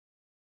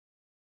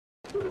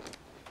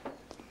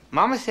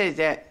Mama says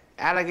that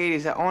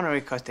alligators are ornery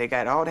because they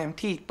got all them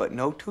teeth but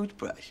no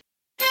toothbrush.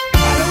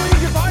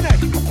 Louise Bonnet,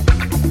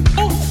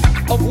 Wolf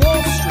of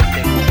Wall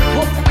Street.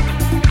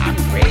 I'm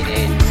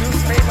created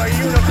newspaper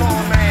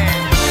uniform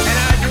man, and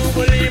I do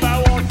believe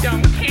I want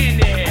some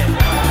candy.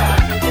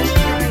 I'm just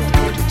trying to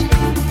entertain.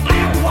 I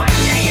want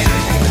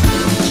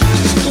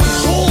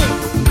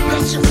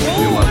That's your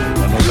phone.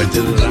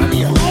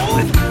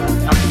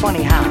 I'm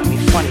funny how? I mean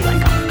funny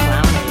like I'm a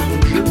clown.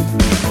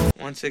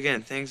 Once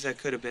again, things that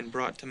could have been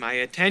brought to my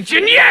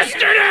attention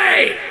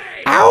yesterday!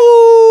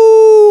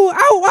 Ow!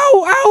 Ow!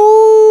 Ow!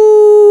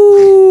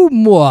 Ow!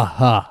 Mwah!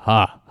 Ha!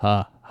 Ha!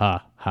 Ha!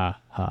 Ha! Ha!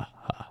 Ha!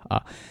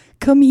 Ha!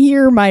 Come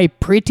here, my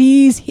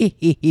pretties. He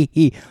he he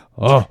he.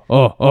 Oh!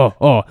 Oh! Oh!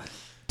 Oh!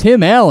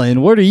 Tim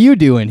Allen, what are you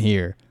doing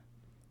here?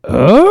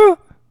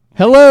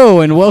 Hello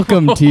and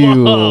welcome to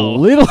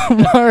Little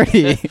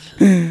Marty,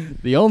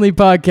 the only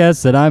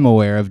podcast that I'm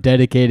aware of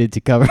dedicated to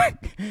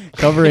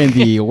covering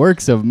the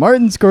works of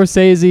Martin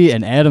Scorsese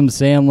and Adam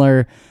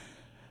Sandler.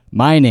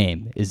 My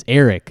name is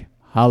Eric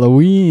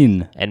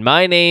Halloween. And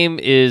my name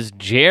is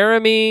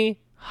Jeremy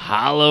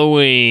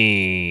Halloween.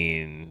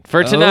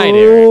 For tonight,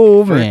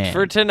 Oh, Eric. man.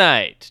 For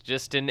tonight.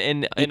 Just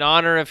in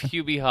honor of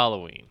Hubie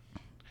Halloween.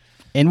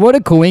 And what a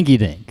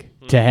coinkydink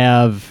to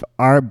have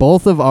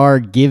both of our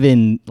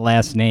given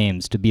last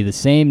names to be the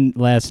same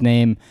last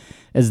name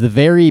as the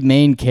very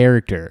main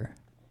character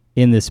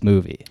in this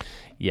movie.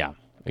 Yeah,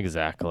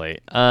 exactly.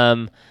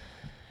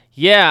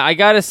 Yeah, I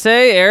gotta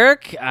say,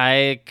 Eric,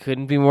 I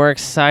couldn't be more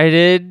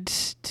excited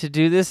to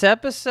do this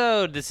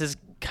episode. This is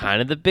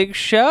kind of the big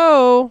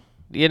show,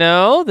 you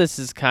know? This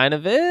is kind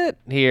of it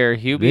here,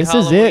 Hubie This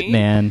Halloween. is it,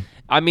 man.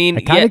 I mean,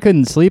 I kind of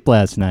couldn't sleep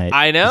last night.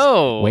 I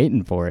know. Just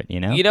waiting for it, you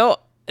know? You know,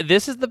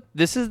 this is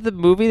the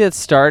movie that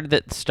started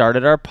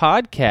our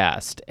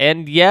podcast.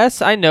 And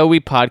yes, I know we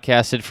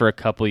podcasted for a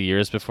couple of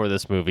years before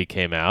this movie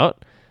came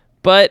out,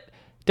 but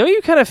don't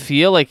you kind of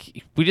feel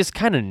like we just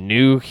kind of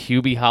knew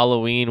Hubie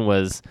Halloween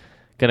was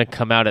going to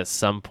come out at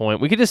some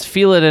point? We could just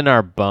feel it in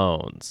our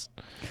bones.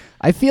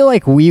 I feel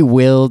like we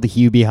willed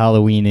Hubie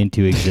Halloween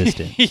into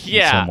existence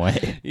in some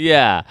way.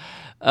 Yeah.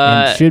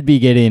 And should be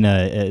getting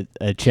a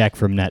check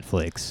from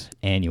Netflix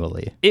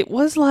annually. It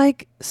was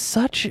like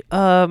such,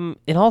 in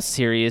all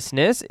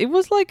seriousness, it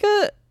was like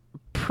a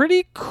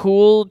pretty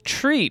cool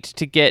treat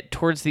to get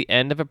towards the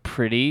end of a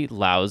pretty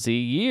lousy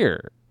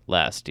year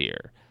last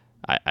year,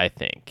 I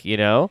think, you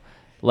know?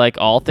 Like,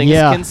 all things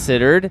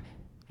considered,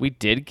 we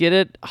did get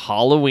a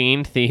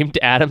Halloween-themed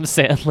Adam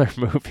Sandler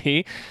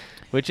movie,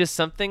 which is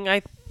something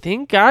I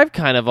think I've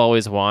kind of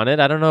always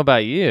wanted. I don't know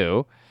about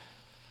you.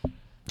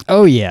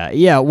 Oh,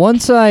 yeah.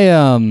 Once I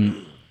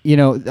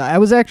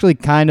was actually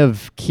kind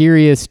of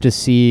curious to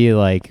see,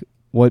 like,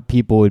 what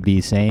people would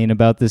be saying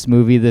about this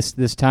movie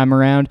this time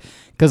around.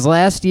 Because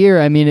last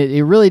year, I mean,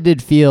 it really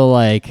did feel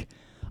like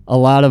a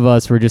lot of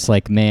us were just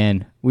like,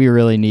 man, we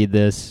really need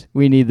this.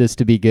 We need this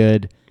to be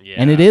good. Yeah.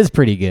 And it is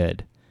pretty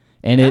good.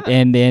 And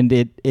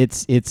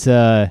it's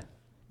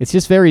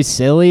just very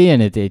silly,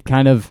 and it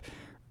kind of...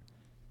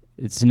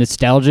 It's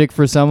nostalgic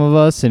for some of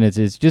us, and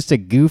it's just a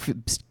goof.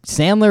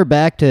 Sandler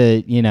back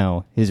to, you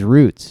know, his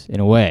roots in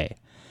a way.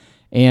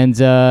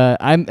 And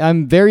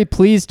I'm very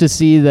pleased to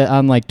see that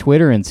on like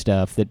Twitter and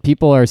stuff that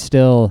people are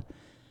still.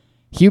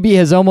 Hubie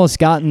has almost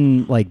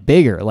gotten like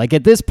bigger. Like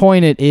at this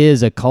point, it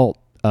is a cult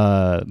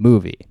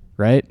movie,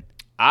 right?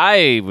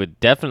 I would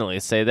definitely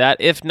say that,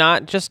 if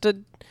not just a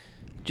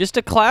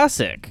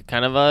classic,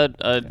 kind of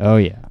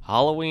a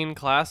Halloween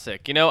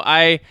classic. You know,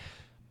 I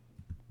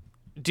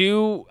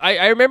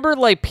remember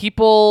like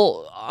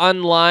people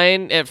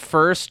online at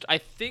first, I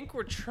think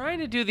were trying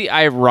to do the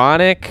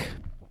ironic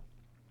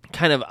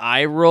kind of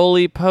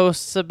eye-rolly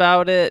posts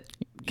about it,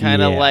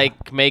 kind of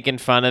like making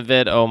fun of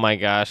it. Oh my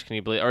gosh, can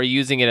you believe, or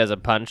using it as a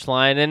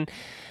punchline. And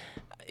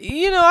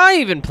you know, I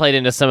even played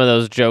into some of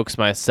those jokes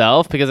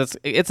myself because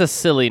it's a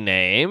silly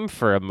name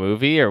for a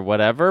movie or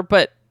whatever,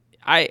 but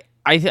I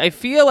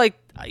feel like,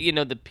 you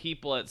know, the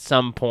people at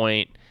some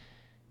point,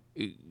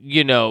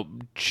 you know,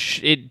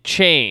 it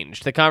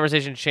changed. The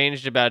conversation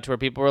changed about it to where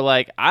people were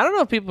like, I don't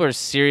know if people are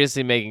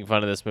seriously making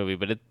fun of this movie,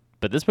 but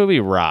this movie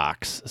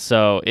rocks.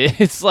 So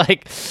it's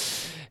like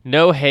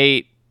no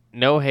hate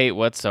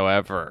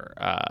whatsoever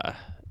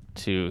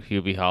to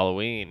Hubie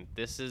Halloween.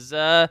 This is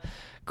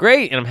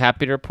great, and I'm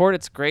happy to report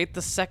it's great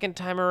the second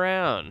time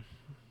around.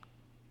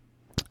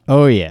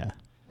 Oh yeah,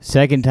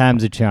 second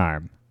time's a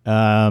charm.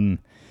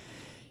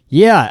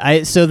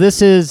 Yeah, so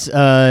this is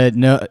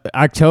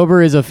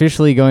October is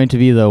officially going to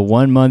be the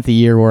 1 month a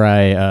year where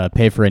I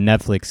pay for a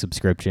Netflix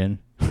subscription.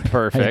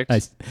 Perfect.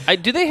 Does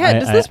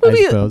this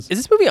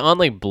movie on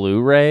like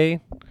Blu-ray?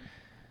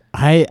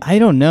 I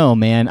don't know,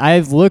 man.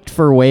 I've looked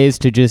for ways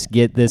to just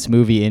get this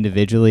movie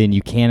individually, and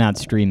you cannot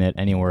stream it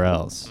anywhere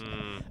else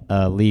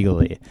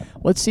legally.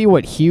 Let's see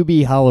what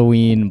Hubie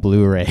Halloween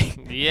Blu-ray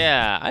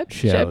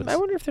shows. I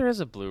wonder if there is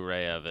a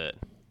Blu-ray of it.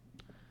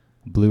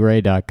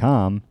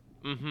 Blu-ray.com.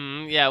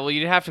 Yeah, well,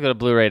 you'd have to go to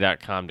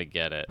Blu-ray.com to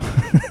get it.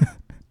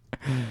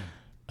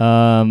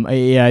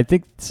 Yeah, I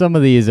think some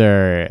of these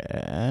are.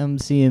 I'm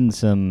seeing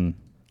some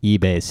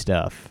eBay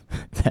stuff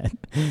that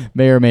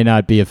may or may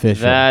not be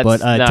official. That's but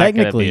not gonna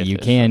technically, be you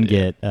official, can yeah.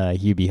 get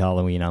Hubie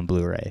Halloween on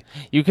Blu-ray.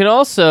 You can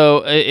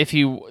also, if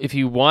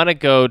you want to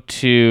go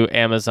to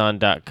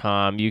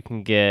Amazon.com, you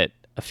can get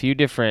a few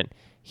different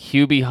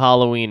Hubie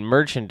Halloween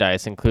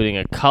merchandise, including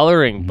a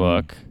coloring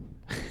book,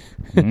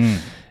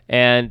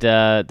 and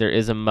there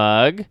is a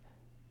mug.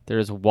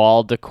 There's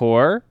wall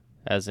decor,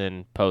 as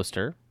in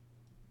poster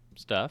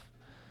stuff.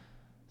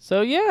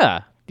 So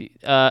yeah.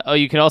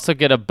 You can also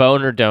get a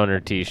Boner Donor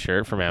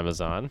T-shirt from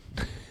Amazon.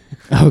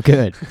 Oh,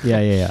 good.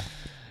 Yeah.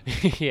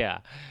 Yeah.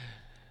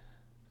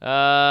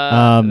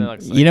 And that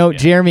looks like- yeah.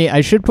 Jeremy,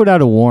 I should put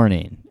out a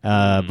warning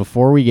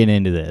before we get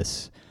into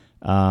this,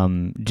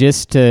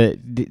 just to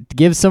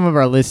give some of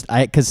our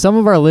because some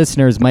of our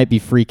listeners might be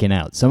freaking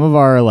out. Some of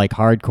our like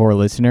hardcore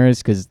listeners,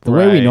 because the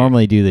way we Right.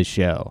 normally do this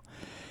show,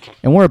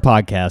 and we're a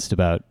podcast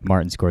about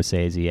Martin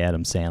Scorsese,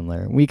 Adam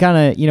Sandler. We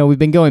kind of, we've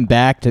been going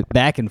back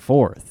and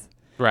forth,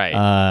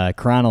 Right.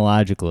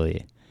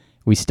 chronologically.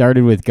 We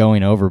started with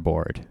Going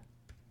Overboard,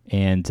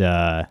 and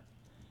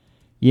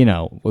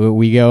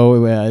we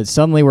go.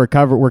 Suddenly we're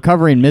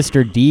covering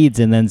Mr. Deeds,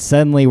 and then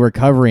suddenly we're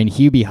covering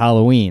Hubie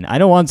Halloween. I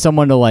don't want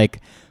someone to like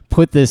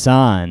put this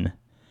on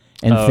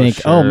and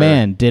think, "Oh sure.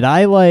 man, did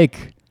I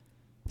like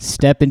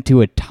step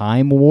into a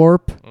time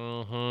warp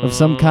of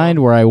some kind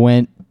where I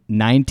went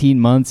 19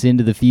 months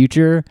into the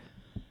future?"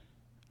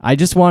 I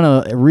just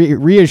want to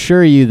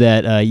reassure you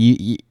that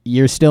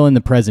you're still in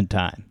the present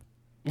time.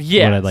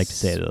 Yes. What I'd like to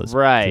say to those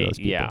Right. to those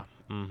people. Yeah.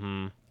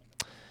 Mm-hmm.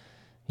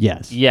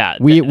 Yes. Yeah.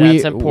 That's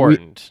that's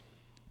important.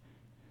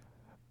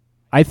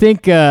 I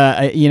think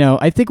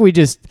I think we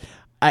just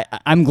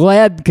I'm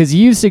glad because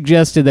you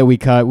suggested that we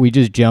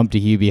just jump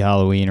to Hubie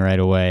Halloween right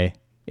away.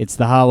 It's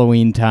the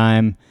Halloween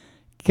time.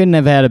 Couldn't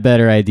have had a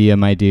better idea,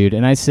 my dude.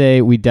 And I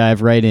say we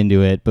dive right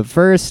into it. But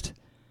first,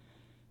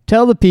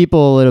 tell the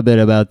people a little bit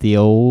about the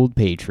old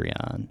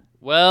Patreon.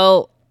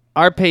 Well,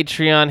 our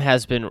Patreon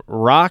has been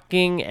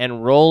rocking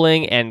and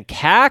rolling and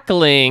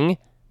cackling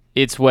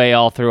its way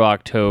all through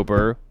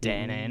October.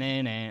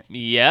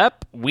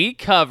 Yep, we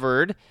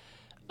covered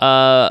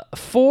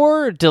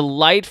 4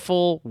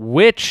 delightful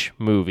witch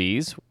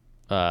movies,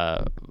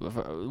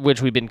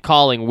 which we've been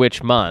calling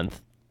Witch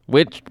Month.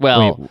 We've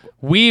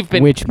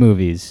been Which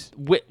movies?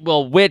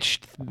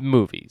 witch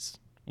movies.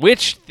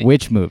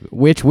 Which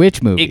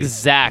movie?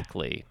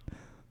 Exactly.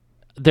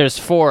 There's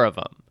 4 of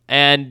them.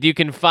 And you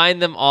can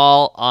find them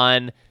all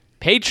on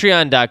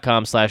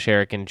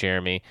patreon.com/Eric and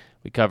Jeremy.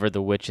 We covered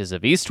The Witches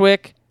of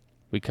Eastwick.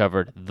 We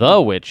covered The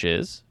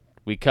Witches.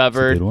 We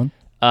covered That's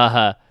a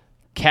good one.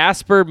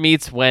 Casper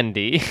Meets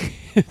Wendy.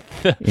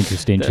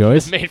 Interesting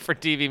choice. The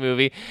made-for-TV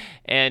movie.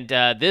 And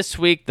this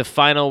week, the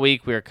final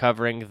week, we are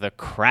covering The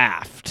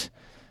Craft.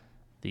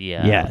 The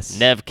Yes.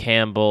 Nev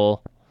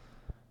Campbell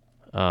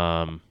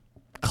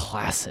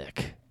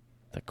classic,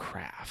 The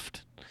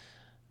Craft.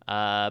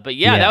 But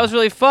yeah, that was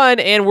really fun,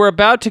 and we're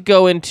about to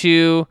go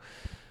into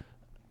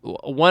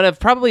one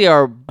of probably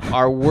our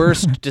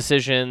worst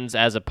decisions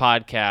as a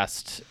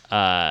podcast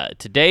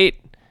to date,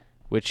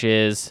 which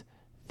is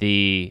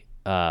the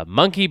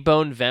Monkey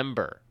Bone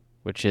Vember,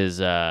 which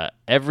is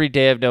every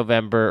day of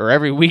November or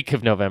every week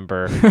of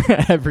November.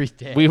 Every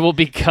day. We will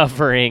be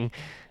covering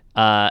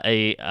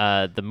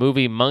the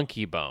movie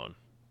Monkey Bone.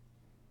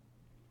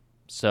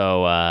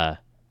 So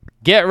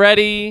get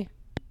ready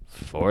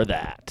for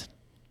that.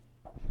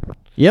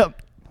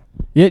 Yep.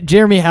 Yeah,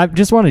 Jeremy, I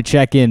just want to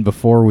check in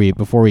before we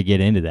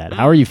get into that.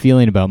 How are you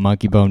feeling about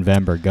Monkey Bone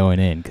Vember going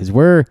in? Because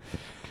we're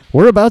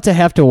about to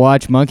have to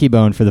watch Monkey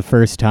Bone for the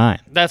first time.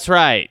 That's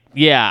right.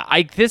 Yeah,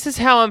 this is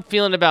how I'm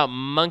feeling about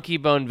Monkey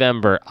Bone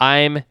Vember.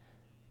 I'm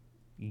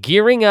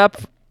gearing up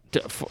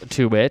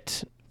to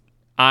it.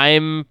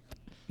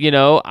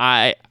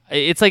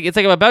 It's like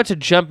I'm about to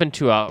jump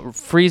into a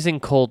freezing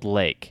cold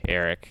lake,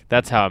 Eric.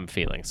 That's how I'm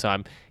feeling. So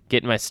I'm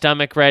getting my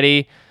stomach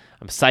ready.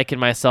 I'm psyching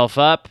myself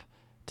up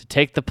to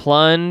take the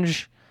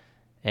plunge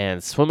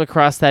and swim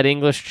across that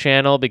English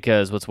Channel,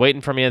 because what's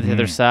waiting for me on the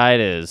other side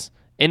is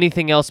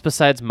anything else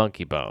besides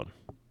Monkey Bone.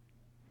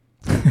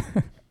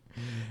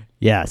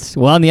 Yes.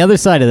 Well, on the other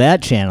side of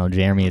that channel,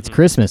 Jeremy, it's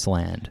Christmas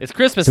Land. It's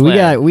Christmas So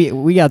Land.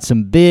 we got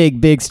some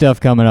big stuff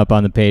coming up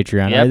on the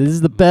Patreon. Yep. This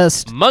is the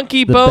best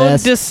Monkey the Bone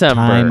best December.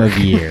 time of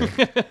year.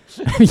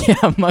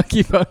 Yeah,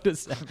 Monkey Bone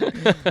December.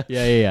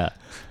 Yeah.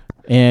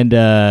 And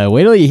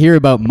wait till you hear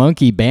about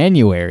Monkey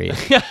Banuary.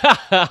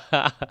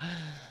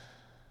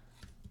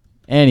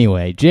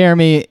 Anyway,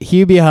 Jeremy,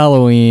 Hubie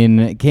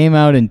Halloween came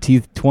out in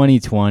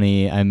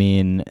 2020. I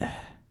mean,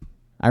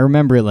 I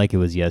remember it like it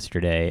was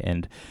yesterday.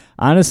 And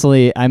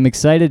honestly, I'm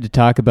excited to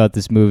talk about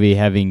this movie,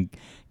 having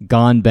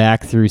gone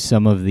back through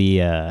some of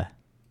the...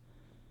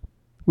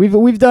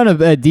 We've done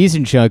a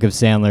decent chunk of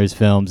Sandler's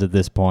films at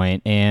this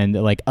point, and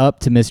like up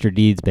to Mr.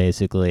 Deeds,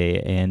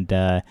 basically. And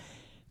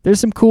there's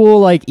some cool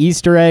like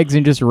Easter eggs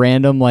and just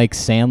random like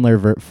fun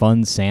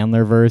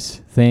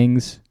Sandler-verse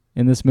things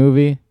in this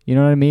movie. You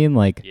know what I mean?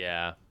 Like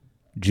Yeah.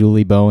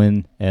 Julie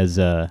Bowen as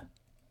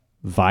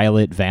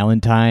Violet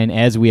Valentine,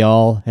 as we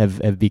all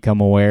have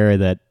become aware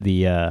that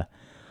the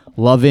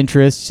love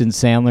interests in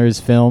Sandler's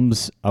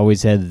films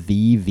always had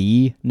the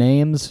V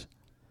names.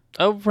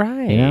 Oh,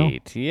 right. You know?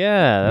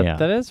 Yeah,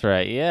 that is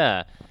right.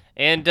 Yeah.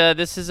 And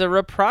this is a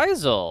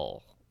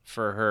reprisal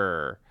for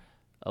her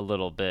a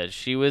little bit.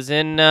 She was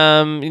in,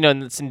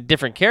 it's a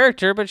different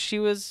character, but she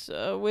was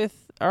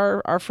with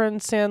our friend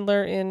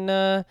Sandler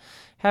in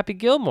Happy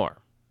Gilmore.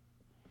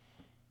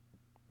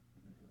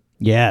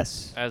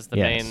 Yes. As the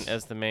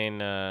main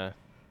the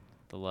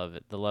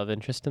love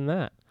interest in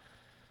that.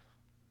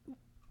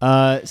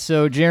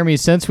 So Jeremy,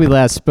 since we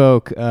last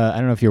spoke, I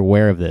don't know if you're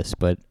aware of this,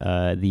 but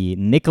the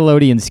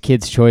Nickelodeon's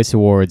Kids' Choice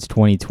Awards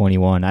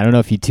 2021. I don't know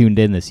if you tuned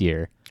in this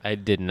year. I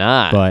did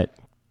not. But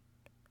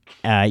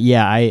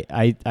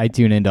I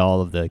tune into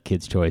all of the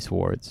Kids' Choice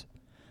Awards.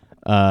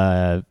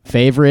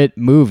 Favorite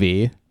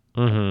movie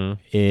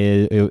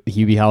is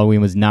Hubie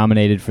Halloween was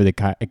nominated for the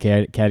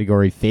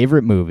category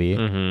Favorite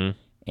Movie,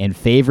 and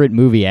Favorite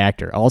Movie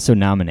Actor also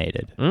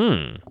nominated.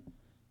 And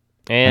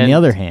on the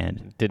other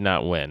hand, did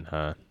not win,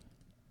 huh?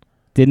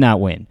 Did not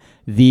win.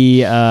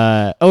 The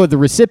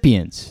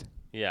recipients.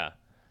 Yeah.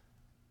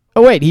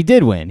 Oh wait, he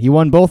did win. He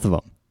won both of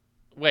them.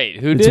 Wait,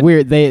 who It's did?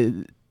 weird.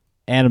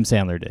 Adam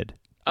Sandler did,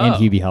 and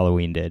Hubie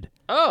Halloween did.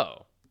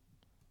 Oh.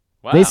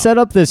 Wow. They set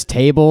up this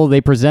table.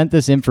 They present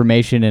this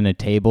information in a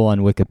table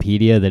on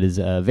Wikipedia that is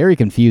very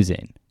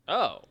confusing.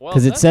 Oh, well,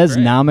 because it says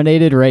great.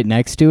 nominated right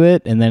next to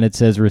it, and then it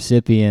says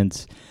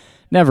recipients.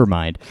 Never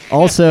mind.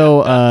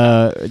 Also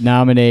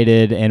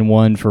nominated and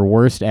won for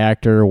Worst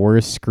Actor,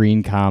 Worst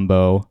Screen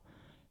Combo,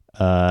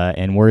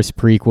 and Worst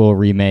Prequel,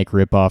 Remake,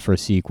 Ripoff, or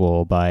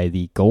Sequel by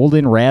the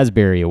Golden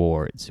Raspberry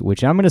Awards,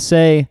 which I'm going to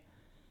say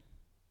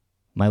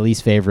my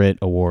least favorite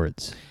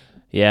awards.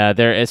 Yeah,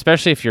 they're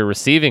especially if you're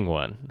receiving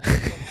one.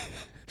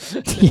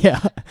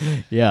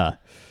 Yeah.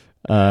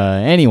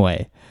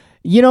 Anyway,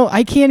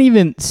 I can't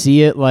even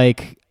see it.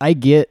 Like, I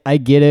get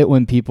it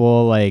when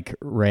people like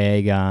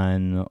rag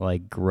on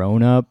like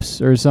Grown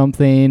Ups or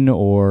something,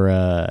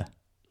 or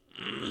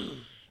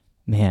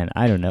man,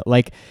 I don't know.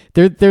 Like,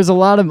 there's a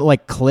lot of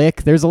like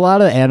Click. There's a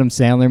lot of Adam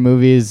Sandler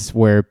movies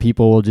where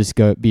people will just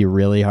be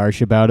really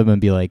harsh about him and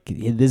be like,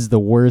 "This is the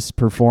worst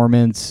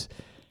performance."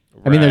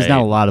 I mean, there's not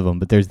a lot of them,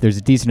 but there's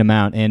a decent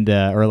amount, and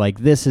or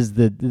like this is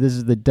the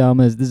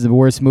dumbest, this is the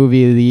worst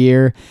movie of the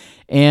year,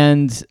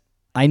 and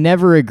I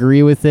never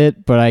agree with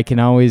it, but I can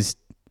always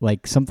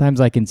like sometimes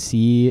I can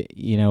see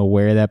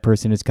where that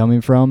person is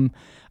coming from.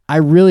 I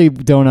really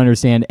don't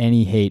understand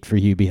any hate for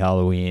Hubie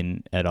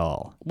Halloween at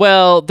all.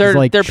 Well, they're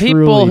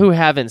people truly who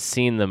haven't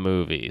seen the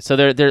movie, so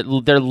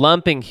they're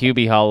lumping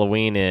Hubie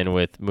Halloween in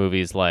with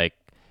movies like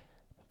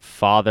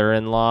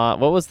Father-in-Law.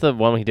 What was the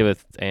one he did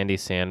with Andy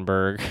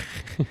Samberg?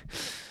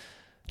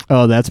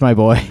 Oh, That's My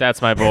Boy.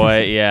 That's My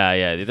Boy.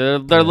 Yeah.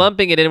 They're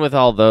lumping it in with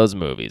all those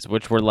movies,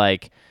 which were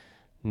like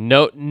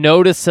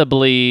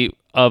noticeably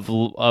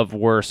of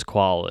worse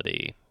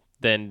quality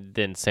than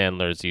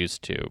Sandler's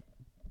used to,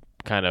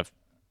 kind of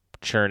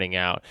churning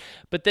out.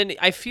 But then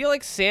I feel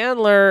like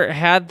Sandler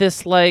had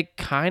this like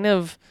kind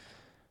of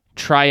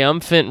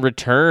triumphant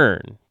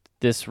return,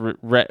 this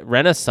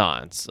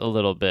renaissance a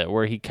little bit,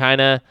 where he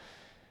kind of.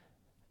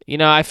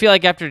 I feel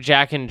like after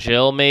Jack and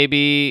Jill,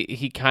 maybe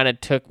he kind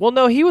of took... Well,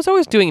 no, he was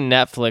always doing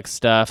Netflix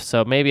stuff,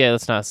 so maybe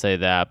let's not say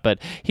that. But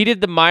he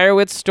did the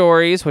Meyerowitz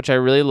Stories, which I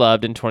really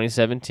loved in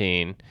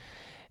 2017.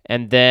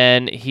 And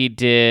then he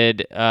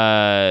did,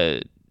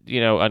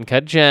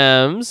 Uncut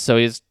Gems. So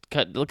he's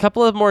cut a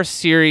couple of more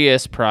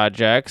serious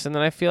projects. And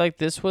then I feel like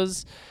this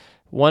was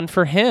one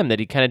for him that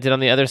he kind of did on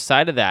the other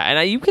side of that.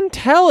 And you can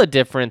tell a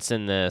difference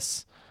in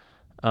this.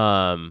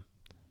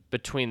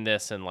 Between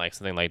this and like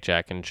something like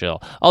Jack and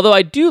Jill. Although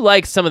I do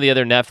like some of the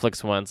other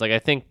Netflix ones. Like I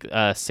think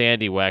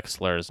Sandy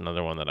Wexler is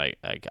another one that I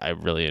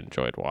really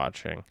enjoyed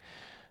watching.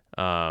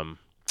 But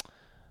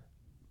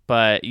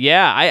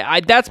yeah,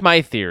 I that's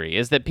my theory,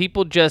 is that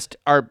people just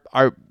are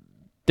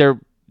they're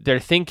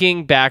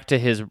thinking back to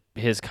his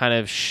kind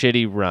of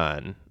shitty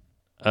run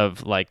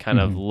of like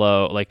kind of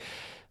low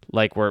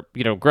like we're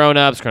Grown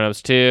Ups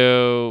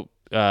 2,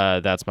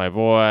 That's My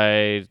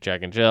Boy,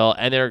 Jack and Jill,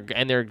 and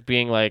they're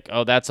being like,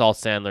 oh, that's all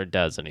Sandler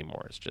does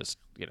anymore. It's just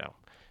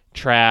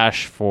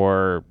trash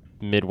for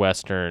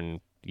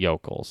Midwestern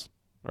yokels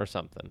or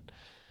something.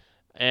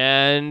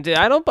 And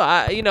I don't,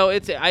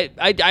 it's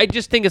I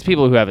just think it's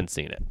people who haven't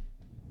seen it,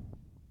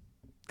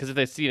 because if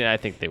they've seen it, I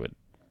think they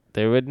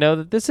would know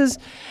that this is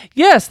a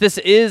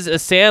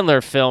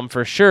Sandler film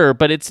for sure,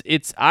 but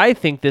it's I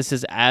think this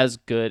is as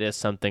good as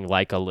something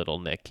like a Little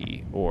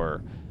Nicky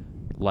or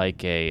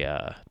like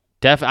a.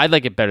 I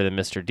like it better than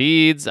Mr.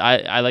 Deeds.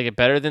 I like it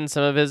better than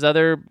some of his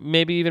other,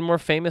 maybe even more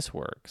famous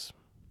works.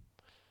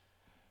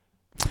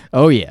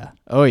 Oh yeah.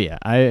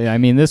 I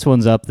mean, this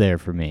one's up there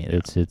for me. Yeah.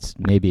 It's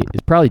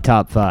probably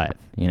top 5,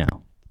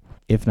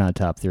 if not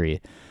top 3.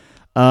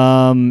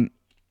 I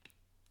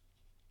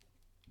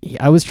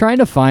was trying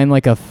to find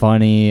like a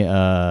funny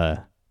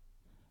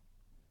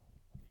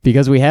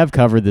because we have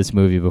covered this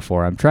movie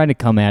before. I'm trying to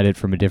come at it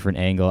from a different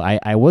angle.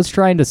 I was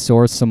trying to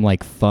source some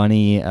like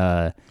funny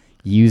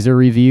user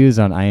reviews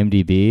on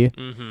IMDb,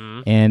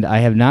 and I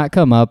have not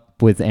come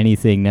up with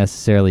anything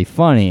necessarily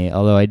funny,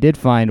 although I did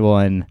find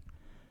one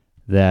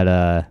that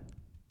I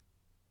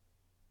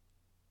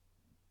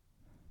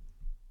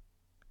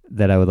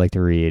would like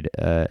to read.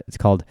 It's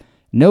called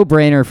No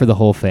Brainer for the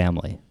Whole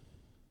Family.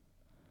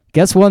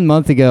 Guess 1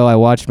 month ago I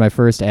watched my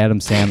first Adam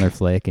Sandler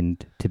flick,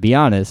 and to be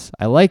honest,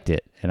 I liked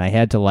it, and I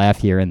had to laugh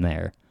here and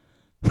there.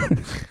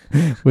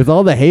 With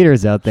all the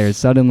haters out there,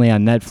 suddenly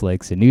on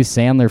Netflix, a new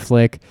Sandler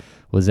flick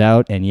was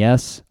out, and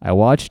yes, I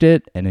watched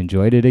it and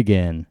enjoyed it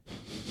again.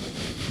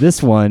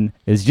 This one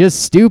is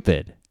just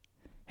stupid.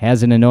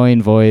 Has an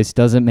annoying voice,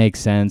 doesn't make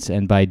sense,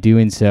 and by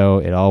doing so,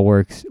 it all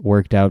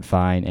worked out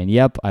fine. And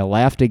yep, I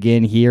laughed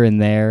again here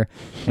and there,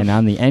 and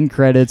on the end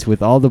credits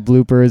with all the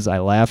bloopers, I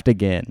laughed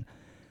again.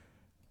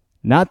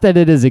 Not that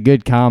it is a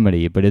good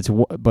comedy, but it's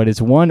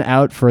one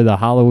out for the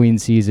Halloween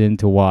season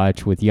to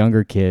watch with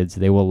younger kids.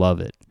 They will love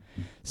it.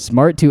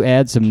 Smart to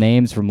add some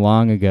names from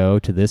long ago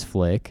to this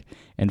flick,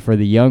 and for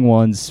the young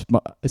ones,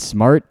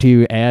 smart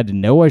to add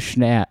Noah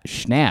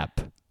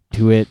Schnapp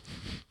to it,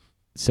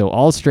 so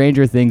all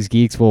Stranger Things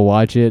geeks will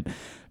watch it,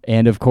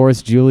 and of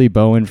course Julie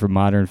Bowen from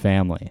Modern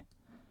Family.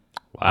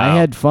 Wow. I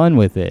had fun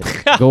with it.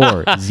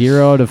 Gore,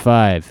 0 out of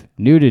 5.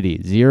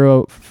 Nudity,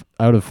 0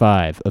 out of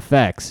 5.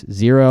 Effects,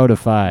 0 out of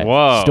 5.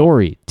 Whoa.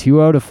 Story,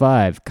 2 out of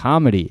 5.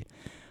 Comedy,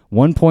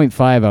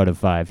 1.5 out of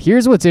 5.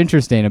 Here's what's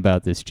interesting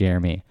about this,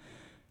 Jeremy,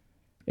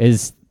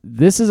 is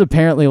this is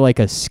apparently like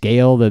a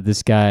scale that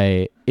this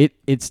guy,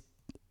 it's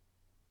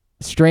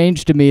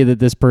strange to me that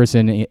this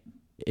person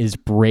is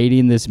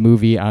rating this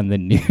movie on the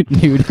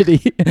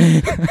nudity.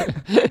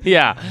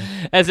 Yeah,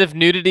 as if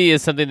nudity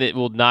is something that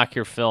will knock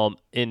your film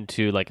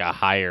into like a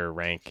higher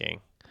ranking.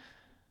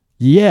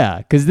 Yeah,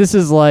 because this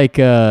is like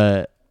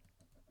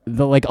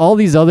like all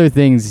these other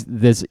things.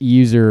 This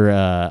user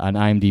on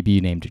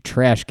IMDb named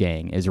Trash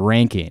Gang is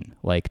ranking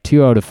like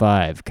 2 out of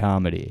 5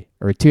 comedy,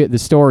 or the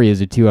story is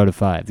a 2 out of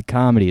 5. The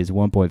comedy is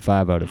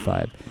 1.5 out of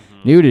 5.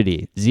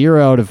 Nudity,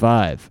 0 out of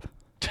 5.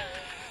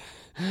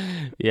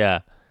 Yeah,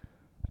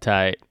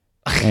 tight.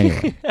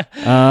 Anyway,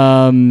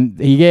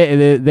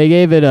 they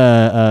gave it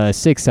a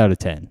 6 out of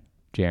 10,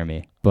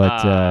 Jeremy.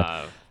 But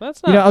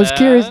that's not I was bad.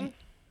 curious.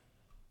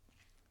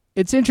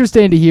 It's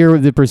interesting to hear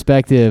the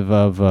perspective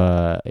of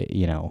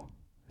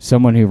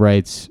someone who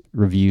writes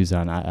reviews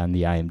on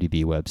the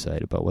IMDb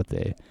website about what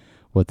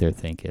they're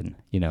thinking,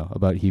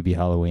 about Hubie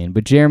Halloween.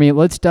 But Jeremy,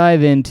 let's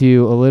dive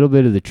into a little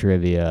bit of the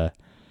trivia,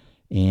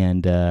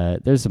 and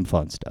there's some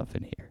fun stuff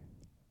in here.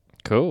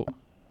 Cool.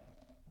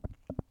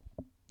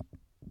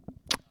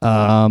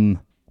 Adam,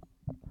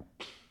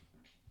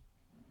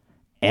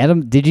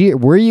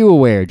 were you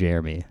aware,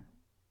 Jeremy,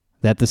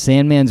 that the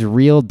Sandman's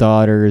real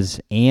daughters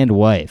and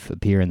wife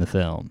appear in the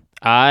film?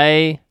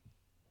 I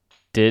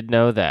did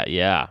know that.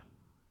 Yeah,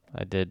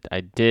 I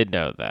did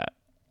know that.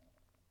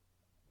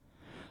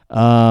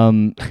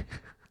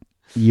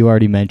 You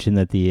already mentioned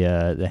that the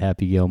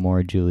Happy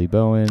Gilmore, Julie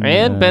Bowen,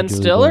 And Ben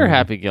Julie Stiller, Bowen.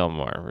 Happy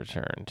Gilmore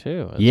returned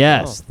too. as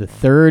Yes, well. the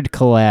third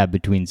collab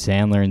between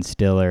Sandler and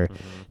Stiller.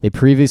 They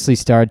previously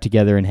starred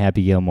together in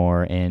Happy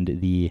Gilmore and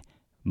the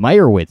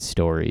Meyerowitz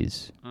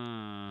stories.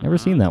 Never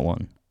seen that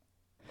one.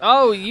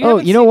 Oh, you know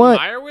seen what?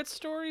 Meyerowitz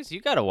stories? You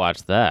got to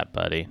watch that,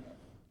 buddy.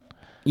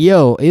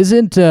 Yo,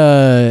 isn't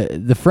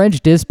the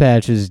French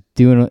Dispatch has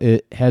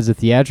a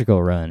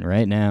theatrical run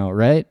right now,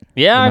 right?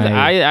 Yeah,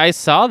 Am I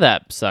saw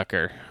that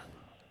sucker.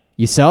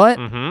 You saw it?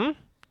 Mm-hmm.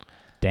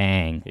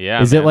 Dang.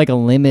 Yeah, Is it man. like a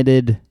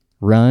limited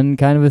run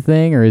kind of a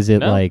thing, or is it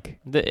No. like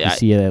you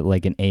see it at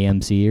like an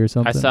AMC or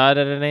something? I saw it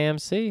at an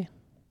AMC.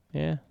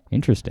 Yeah,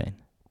 Interesting.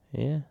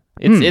 yeah.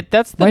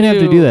 That's the Might new, have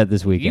to do that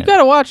this weekend. You got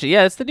to watch it.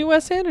 Yeah, it's the new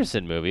Wes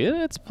Anderson movie.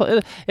 It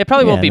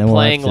probably won't be then we'll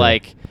have playing to-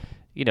 like,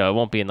 it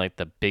won't be in like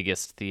the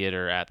biggest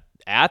theater at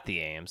the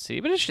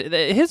AMC, but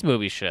his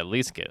movie should at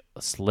least get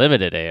a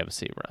limited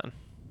AMC run.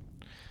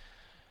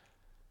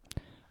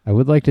 I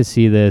would like to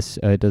see this.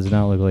 It does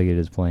not look like it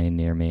is playing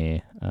near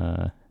me.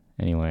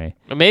 Anyway.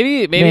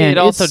 Maybe Man, it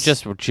also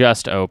it's-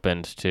 just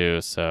opened too.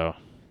 So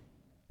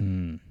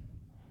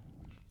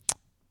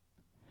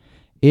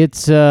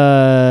It's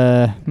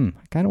I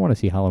kind of want to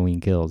see Halloween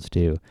Kills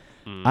too.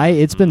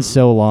 It's been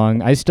so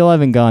long. I still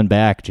haven't gone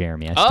back,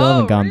 Jeremy. I still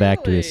haven't gone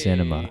back to the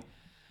cinema.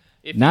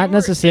 Not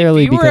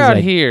necessarily if you were because out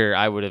I- here,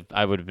 I would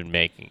have been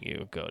making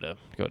you go to.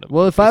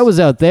 Well, if I was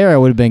out there, I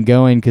would have been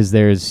going because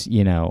there's,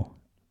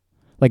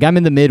 like I'm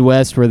in the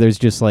Midwest where there's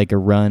just like a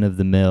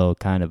run-of-the-mill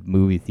kind of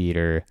movie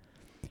theater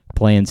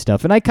playing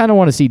stuff. And I kind of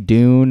want to see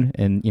Dune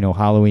and,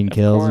 Halloween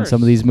Kills and some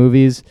of course. these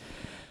movies.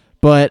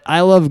 But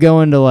I love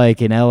going to like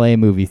an LA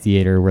movie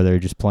theater where they're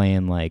just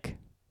playing like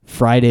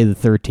Friday the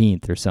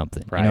 13th or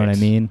something. You know what I Right.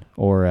 mean?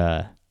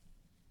 Or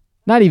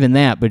not even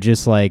that, but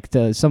just like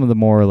some of the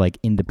more like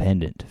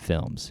independent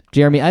films.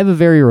 Jeremy, I have a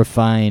very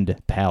refined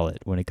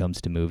palate when it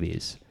comes to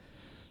movies.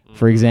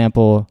 For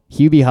example,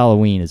 Hubie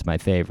Halloween is my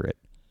favorite.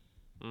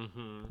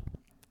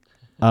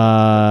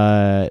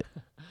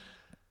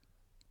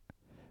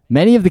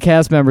 Many of the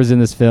cast members in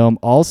this film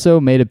also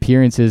made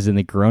appearances in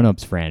the Grown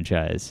Ups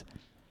franchise.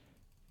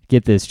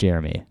 Get this,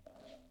 Jeremy.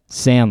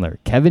 Sandler,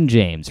 Kevin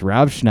James,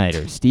 Rob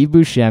Schneider, Steve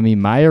Buscemi,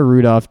 Maya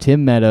Rudolph,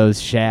 Tim Meadows,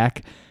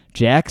 Shaq,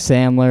 Jackie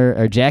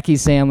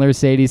Sandler,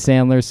 Sadie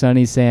Sandler,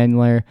 Sonny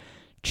Sandler,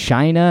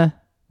 China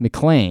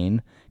McClain,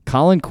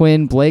 Colin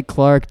Quinn, Blake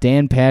Clark,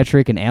 Dan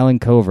Patrick, and Alan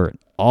Covert,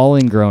 all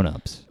in Grown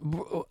Ups.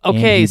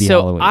 Okay, Hubie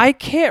so Halloween. I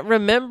can't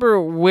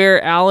remember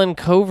where Alan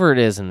Covert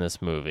is in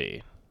this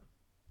movie.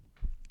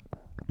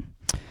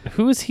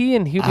 Who is he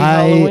in Hubie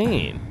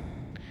Halloween?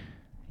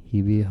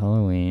 Hubie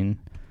Halloween.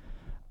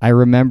 I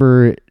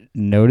remember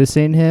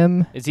noticing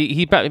him. Is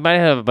he might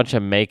have a bunch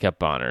of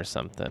makeup on or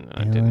something.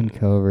 Alan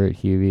Covert,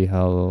 Hubie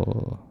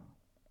Halloween.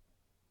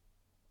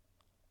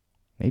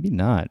 Maybe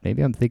not.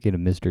 Maybe I'm thinking of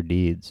Mr.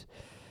 Deeds.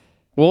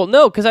 Well,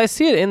 no, because I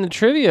see it in the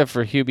trivia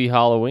for Hubie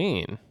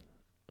Halloween.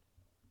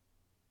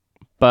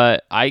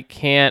 But I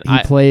can't. He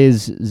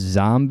plays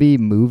zombie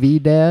movie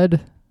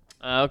dad.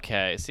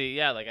 Okay. See,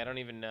 yeah, like I don't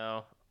even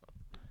know.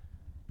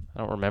 I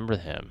don't remember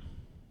him.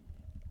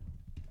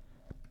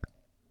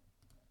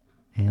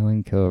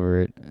 Alan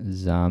Covert,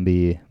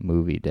 zombie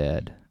movie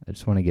dad. I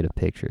just want to get a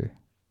picture.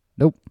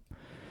 Nope.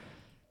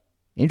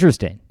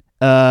 Interesting.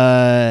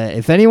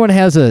 If anyone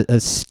has a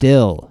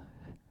still,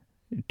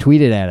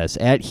 tweet it at us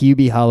at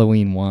Hubie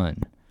Halloween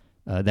 1.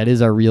 That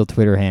is our real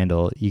Twitter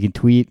handle. You can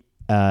tweet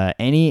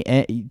any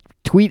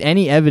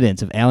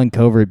evidence of Alan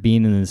Covert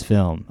being in this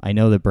film. I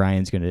know that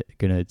Brian's gonna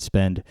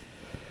spend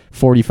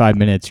 45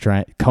 minutes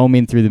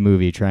combing through the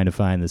movie trying to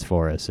find this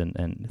for us,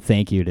 and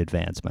thank you in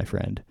advance, my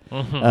friend.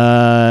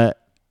 Mm-hmm.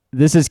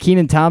 This is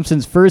Kenan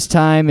Thompson's first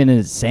time in a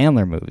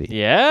Sandler movie.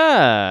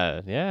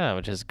 Yeah,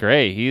 which is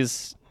great.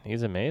 He's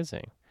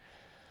amazing.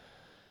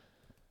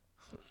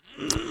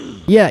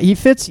 Yeah, he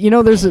fits.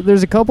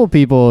 There's a couple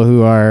people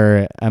who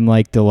I'm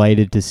like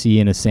delighted to see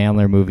in a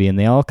Sandler movie, and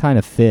they all kind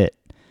of fit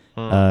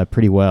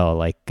pretty well.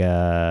 Like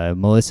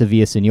Melissa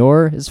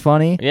Villaseñor is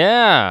funny.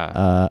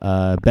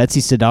 Yeah. Betsy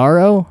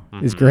Sidaro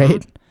is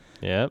great.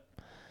 Yep.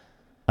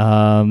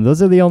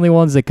 Those are the only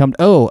ones that come.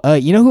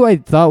 You know who I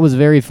thought was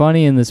very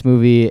funny in this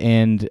movie,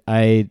 and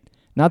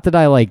not that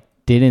I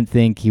didn't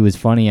think he was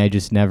funny. I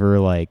just never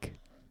I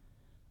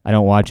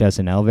don't watch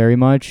SNL very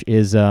much.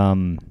 Is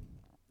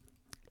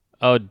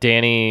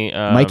Danny.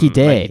 Mikey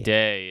Day. Mikey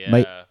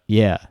Day.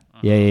 Yeah.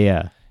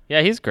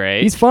 Yeah, he's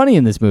great. He's funny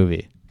in this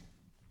movie.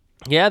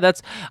 Yeah,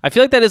 I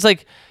feel like that is I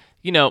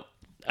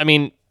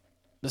mean,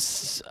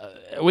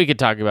 we could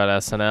talk about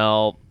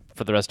SNL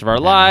for the rest of our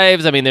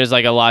lives. I mean, there's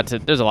a lot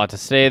to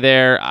say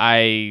there.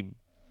 I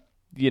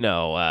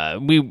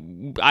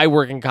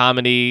work in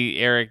comedy.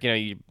 Eric,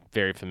 you're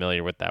very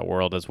familiar with that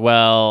world as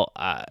well.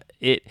 But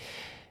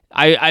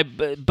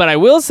I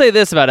will say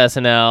this about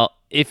SNL.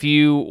 If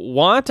you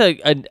want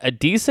a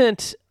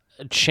decent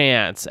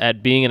chance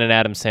at being in an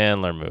Adam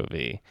Sandler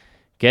movie,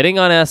 getting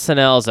on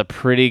SNL is a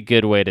pretty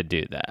good way to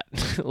do that.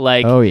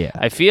 Oh yeah.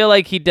 I feel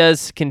like he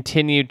does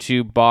continue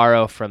to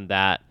borrow from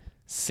that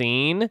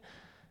scene.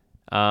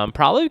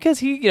 Probably because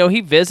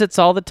he visits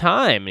all the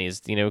time. And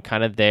he's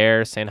kind of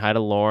there saying hi to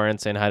Lauren,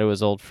 saying hi to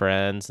his old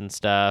friends and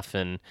stuff.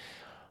 And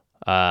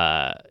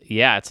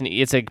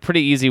it's a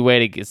pretty easy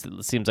way it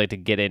seems like to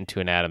get into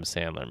an Adam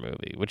Sandler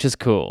movie, which is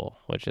cool.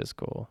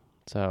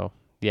 So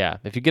yeah,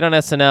 if you get on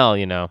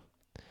SNL,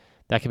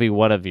 that could be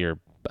one of your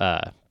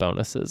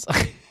bonuses.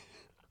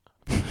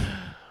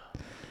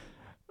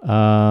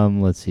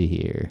 Let's see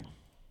here.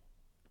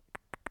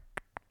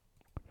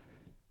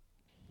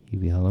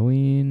 Hubie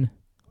Halloween.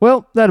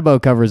 Well, that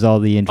about covers all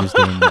the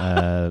interesting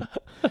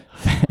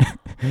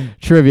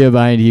trivia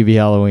behind Hubie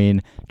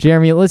Halloween.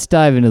 Jeremy, let's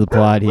dive into the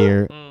plot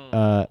here.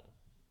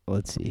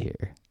 Let's see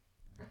here.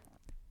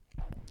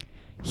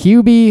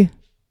 Hubie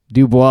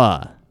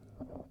Dubois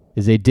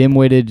is a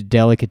dim-witted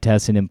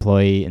delicatessen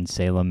employee in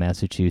Salem,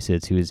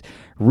 Massachusetts, who is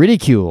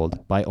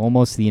ridiculed by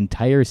almost the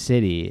entire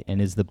city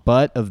and is the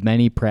butt of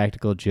many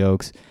practical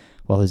jokes,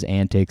 while his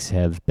antics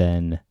have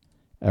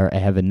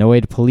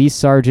annoyed Police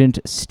Sergeant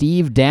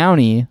Steve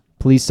Downey,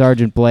 Police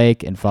Sergeant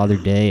Blake, and Father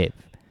Dave.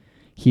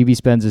 Hubie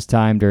spends his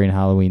time during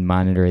Halloween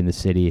monitoring the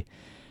city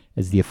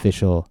as the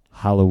official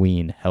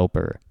Halloween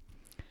helper.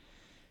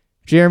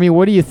 Jeremy,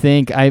 what do you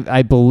think?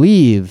 I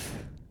believe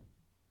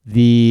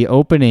the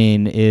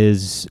opening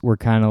we're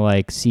kind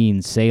of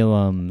seeing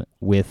Salem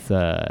with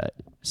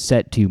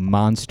set to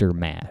Monster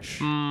Mash,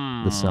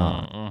 the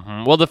song.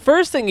 Mm-hmm. Well, the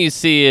first thing you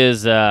see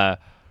is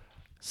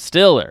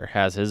Stiller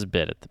has his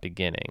bit at the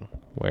beginning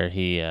where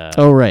he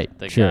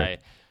guy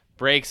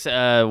breaks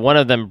one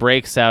of them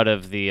breaks out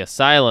of the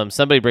asylum.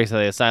 Somebody breaks out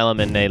of the asylum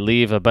and they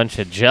leave a bunch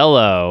of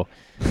Jell-O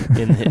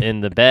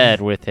in the bed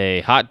with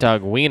a hot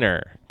dog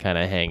wiener kind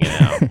of hanging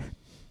out.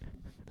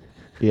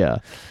 Yeah,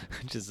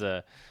 which is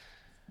a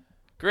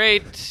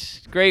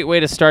great way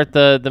to start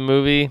the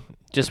movie,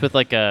 just with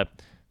a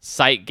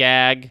sight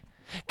gag.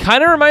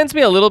 Kind of reminds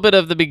me a little bit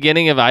of the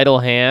beginning of Idle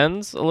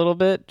Hands, a little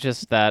bit,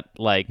 just that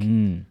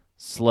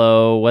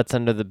slow what's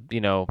under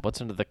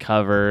the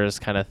covers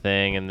kind of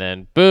thing, and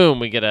then boom,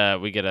 we get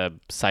a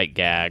sight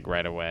gag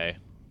right away,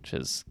 which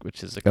is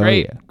a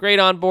great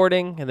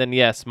onboarding. And then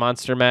yes,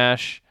 Monster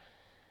Mash,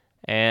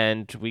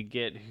 and we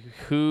get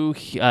who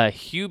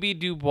Hubie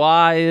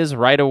Dubois is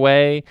right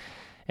away,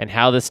 and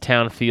how this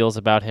town feels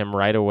about him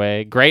right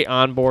away. Great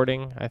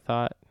onboarding, I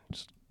thought.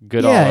 Just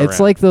good all Yeah, it's around.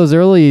 like those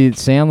early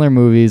Sandler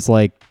movies,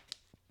 like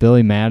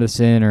Billy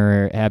Madison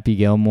or Happy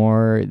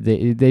Gilmore.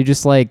 They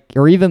just like,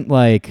 or even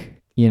like,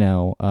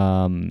 Little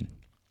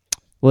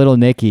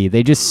Nicky.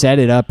 They just set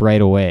it up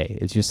right away.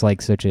 It's just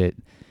like such a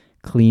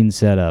clean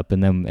setup,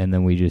 and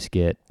then we just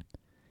get,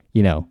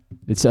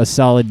 it's a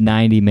solid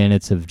 90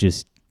 minutes of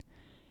just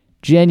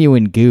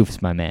genuine goofs,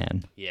 my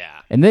man. Yeah.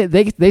 And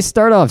they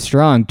start off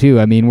strong too.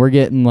 I mean, we're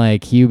getting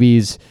like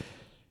Hubie's.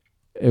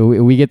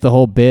 We get the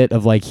whole bit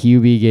of like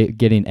Hubie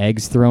getting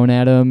eggs thrown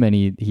at him, and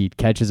he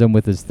catches them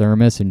with his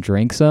thermos and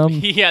drinks them.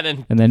 Yeah,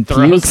 and then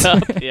throws pukes.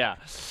 up. Yeah.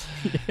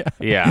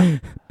 Yeah.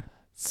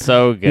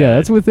 So good. Yeah,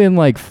 that's within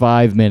like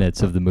 5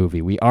 minutes of the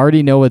movie. We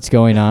already know what's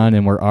going on,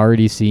 and we're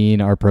already seeing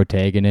our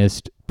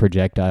protagonist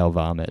projectile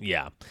vomit.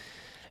 Yeah.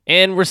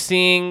 And we're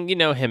seeing,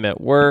 him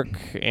at work,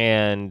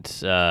 and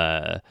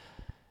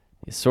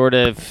sort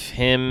of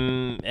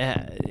him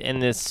in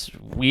this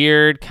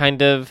weird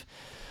kind of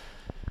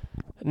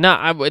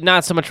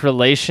not so much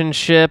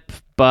relationship,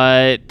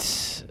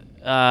 but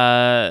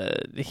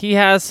he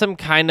has some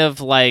kind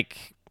of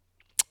like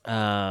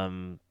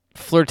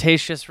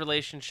flirtatious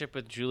relationship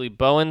with Julie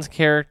Bowen's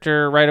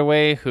character right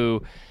away,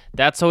 who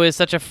that's always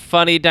such a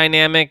funny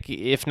dynamic,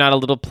 if not a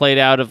little played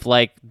out, of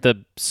like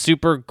the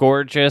super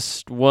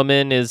gorgeous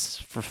woman is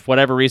for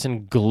whatever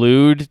reason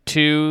glued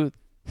to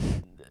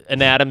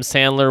an Adam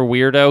Sandler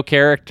weirdo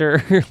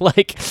character,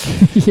 like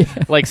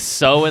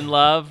so in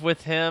love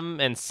with him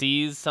and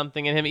sees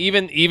something in him,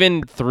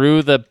 even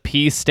through the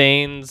pee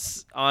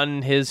stains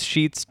on his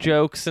sheets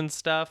jokes and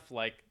stuff,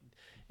 like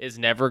is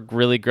never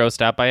really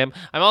grossed out by him.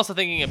 I'm also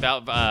thinking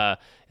about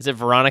is it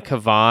Veronica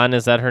Vaughn?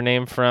 Is that her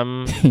name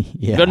from?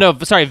 Yeah. No,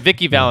 sorry,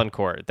 Vicky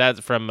Valancourt.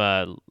 That's from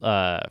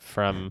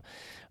Waterboy,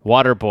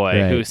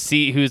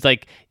 Right. who's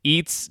like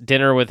eats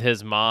dinner with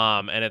his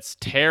mom, and it's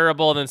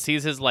terrible, and then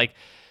sees his like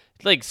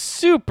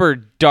super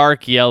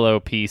dark yellow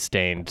pee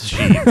stained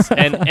sheets,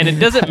 and it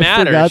doesn't I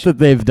matter. forgot that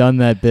they've done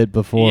that bit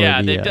before.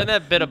 Yeah, they've done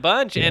that bit a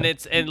bunch,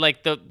 and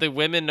like the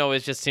women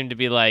always just seem to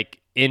be like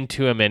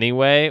into him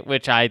anyway,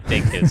 which I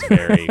think is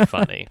very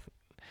funny.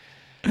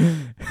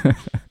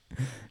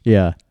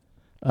 Yeah.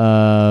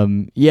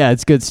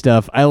 It's good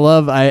stuff.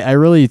 I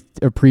really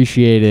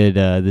appreciated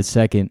the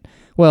second,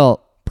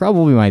 well,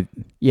 probably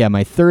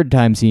my third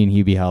time seeing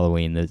Hubie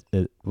Halloween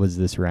was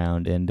this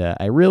round, and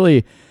I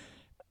really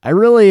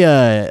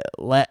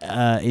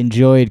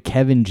enjoyed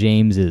Kevin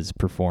James's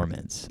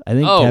performance. I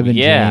think Kevin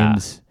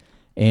James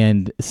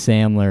and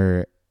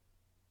Sandler,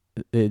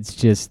 it's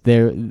just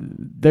they're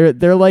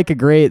just a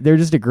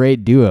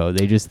great duo.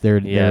 They're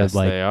Yes,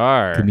 like they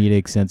are.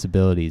 comedic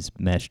sensibilities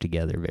meshed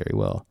together very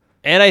well.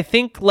 And I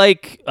think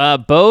like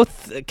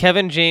both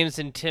Kevin James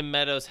and Tim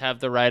Meadows have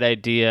the right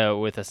idea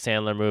with a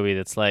Sandler movie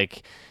that's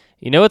like,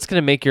 what's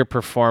going to make your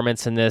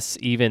performance in this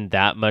even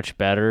that much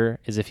better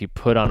is if you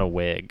put on a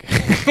wig.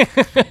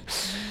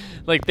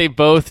 Like they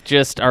both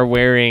just are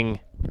wearing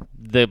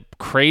the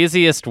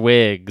craziest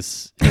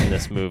wigs in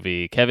this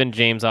movie. Kevin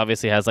James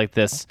obviously has like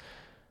this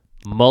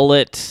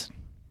mullet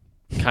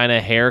kind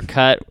of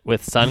haircut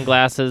with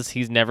sunglasses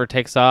he never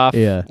takes off.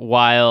 Yeah.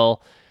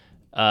 While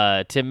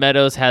Tim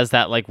Meadows has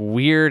that like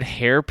weird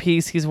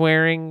hairpiece he's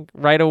wearing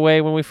right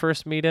away when we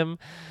first meet him.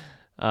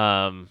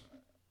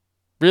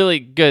 Really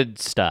good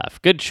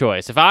stuff. Good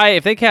choice.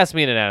 If they cast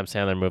me in an Adam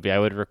Sandler movie, I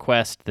would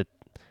request that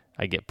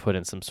I get put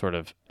in some sort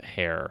of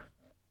hair,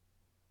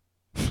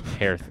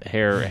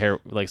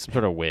 like some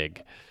sort of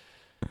wig.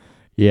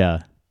 Yeah.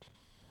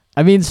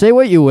 I mean, say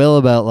what you will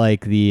about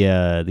like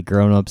the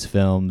grown-ups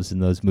films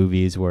and those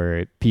movies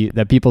where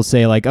that people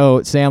say like, oh,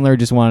 Sandler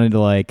just wanted to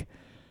like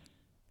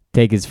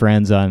take his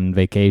friends on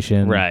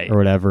vacation, Right. or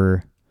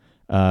whatever.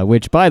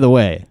 Which, by the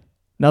way,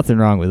 nothing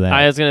wrong with that.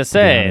 I was gonna to be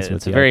say honest with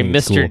it's a you. I very think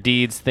it's Mr. cool.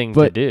 Deeds thing to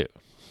But- do.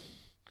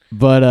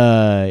 But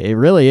it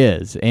really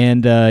is,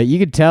 and you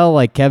could tell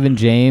like Kevin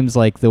James,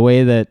 like the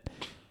way that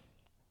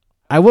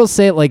I will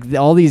say, like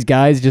all these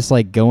guys just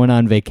like going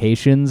on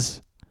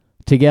vacations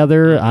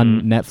together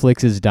on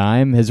Netflix's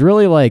dime has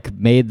really like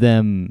made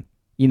them,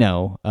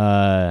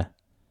 they're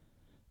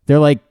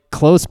like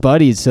close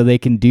buddies, so they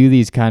can do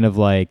these kind of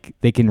like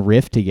they can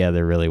riff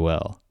together really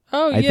well.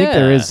 Oh, I think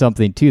there is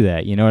something to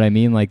that. You know what I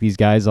mean? Like these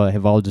guys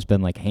have all just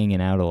been like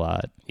hanging out a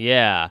lot.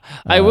 Yeah,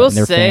 I will and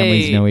their say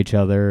families know each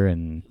other,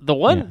 and the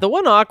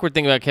one awkward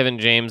thing about Kevin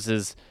James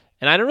is,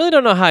 and I really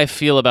don't know how I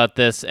feel about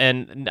this,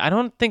 and I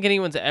don't think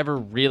anyone's ever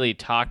really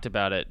talked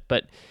about it,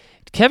 but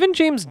Kevin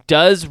James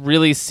does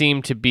really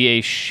seem to be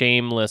a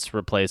shameless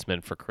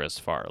replacement for Chris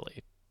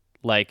Farley.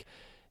 Like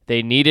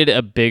they needed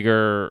a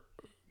bigger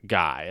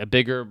guy, a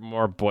bigger,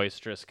 more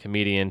boisterous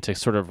comedian to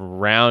sort of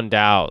round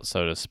out,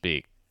 so to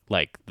speak,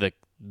 like their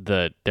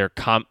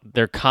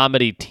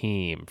comedy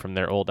team from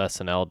their old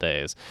SNL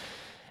days.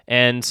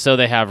 And so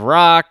they have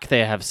Rock,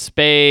 they have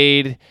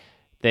Spade,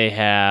 they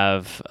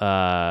have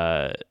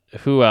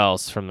who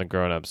else from the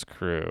Grown Ups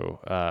crew?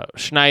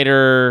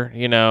 Schneider,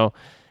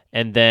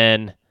 And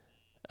then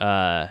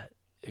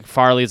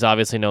Farley's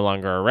obviously no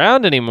longer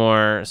around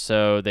anymore,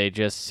 so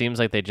seems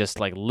like they just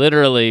like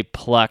literally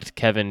plucked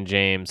Kevin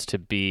James to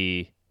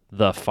be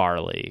the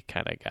Farley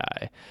kind of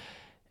guy.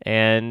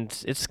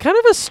 And it's kind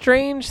of a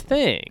strange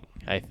thing,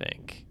 I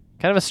think.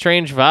 Kind of a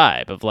strange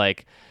vibe of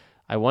like,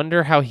 I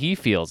wonder how he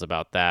feels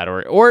about that,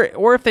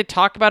 or if they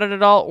talk about it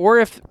at all, or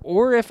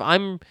if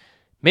I'm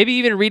maybe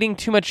even reading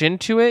too much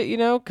into it,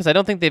 because I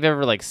don't think they've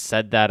ever like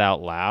said that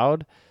out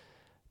loud.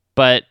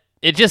 But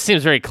it just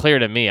seems very clear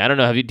to me. I don't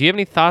know. Do you have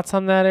any thoughts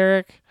on that,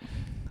 Eric?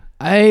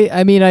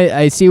 I mean,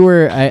 I see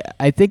where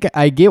I think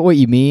I get what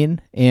you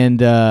mean,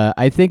 and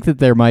I think that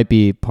there might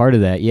be part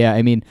of that. Yeah,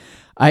 I mean,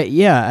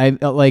 I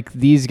like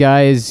these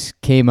guys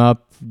came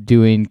up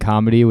doing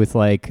comedy with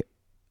like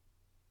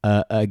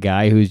a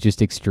guy who's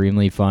just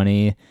extremely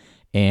funny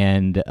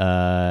and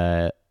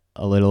a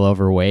little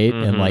overweight,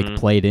 and like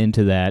played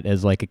into that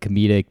as like a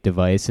comedic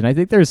device. And I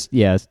think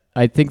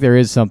there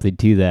is something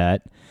to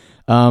that.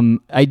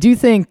 I do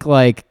think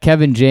like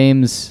Kevin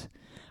James,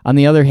 on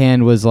the other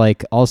hand, was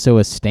like also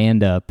a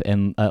stand-up,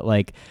 and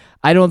like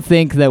I don't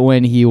think that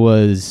when he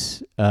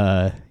was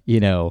the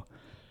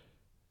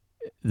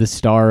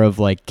star of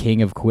like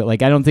King of I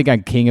don't think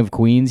on King of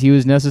Queens he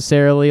was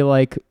necessarily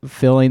like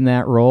filling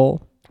that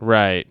role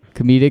right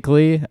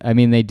comedically. I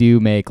mean, they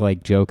do make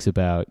like jokes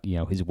about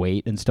his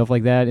weight and stuff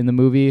like that in the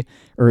movie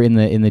or in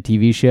the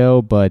TV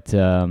show, but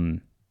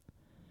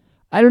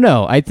I don't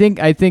know. I think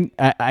I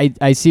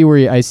see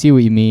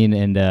what you mean,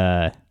 and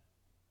I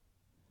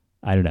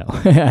don't know.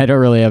 I don't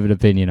really have an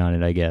opinion on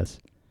it, I guess.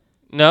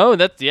 No,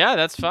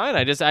 that's fine.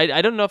 I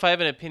don't know if I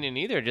have an opinion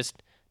either.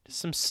 Just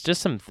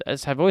some.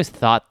 I've always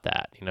thought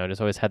that,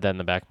 just always had that in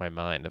the back of my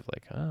mind of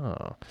like,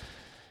 oh,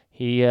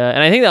 he.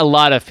 And I think that a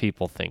lot of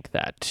people think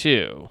that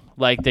too.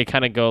 Like they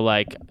kind of go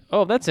like,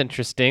 oh, that's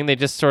interesting. They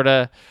just sort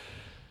of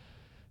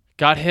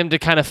got him to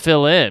kind of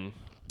fill in.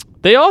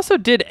 They also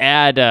did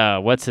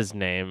add what's his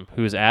name,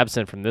 who's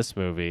absent from this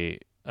movie,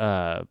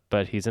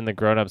 but he's in the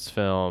Grown Ups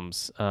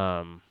films.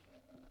 What's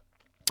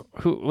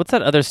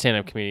that other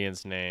stand-up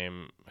comedian's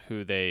name?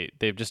 Who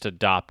they've just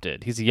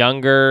adopted? He's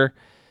younger.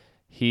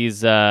 He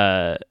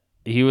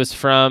was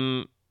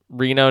from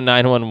Reno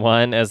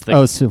 911 as the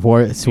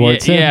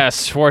Swartzen. Yeah,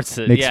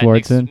 Swartzen. Nick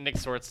Swartzen. Nick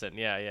Swartzen.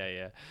 Yeah.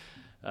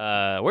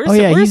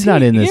 He's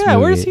not in this movie. Yeah,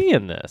 where's he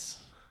in this?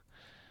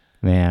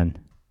 Man,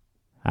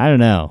 I don't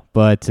know,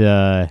 but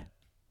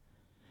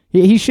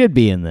he should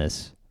be in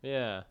this.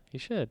 Yeah, he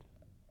should.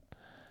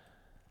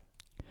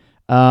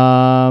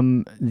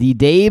 The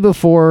day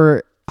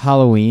before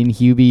Halloween,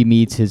 Hubie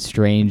meets his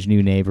strange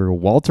new neighbor,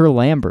 Walter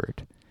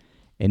Lambert,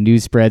 and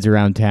news spreads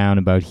around town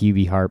about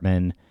Richie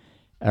Hartman,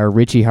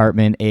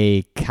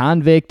 a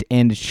convict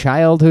and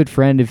childhood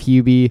friend of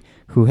Hubie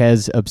who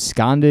has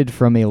absconded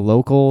from a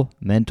local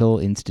mental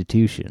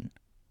institution.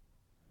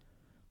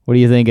 What do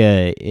you think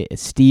of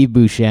Steve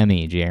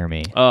Buscemi,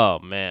 Jeremy? Oh,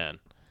 man.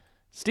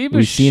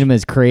 We've seen him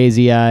as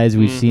Crazy Eyes.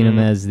 We've seen him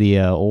as the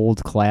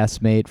old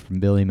classmate from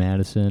Billy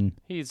Madison.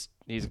 He's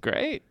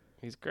great.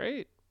 He's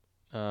great.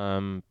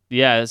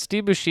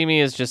 Steve Buscemi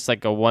is just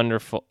like a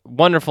wonderful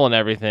in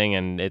everything,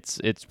 and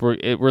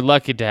we're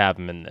lucky to have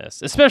him in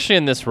this, especially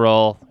in this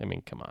role. I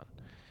mean, come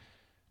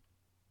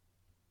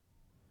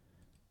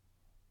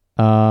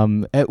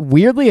on.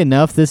 Weirdly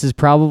enough, this is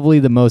probably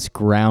the most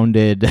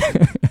grounded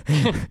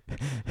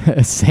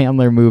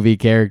Sandler movie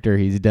character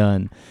he's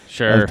done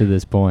up to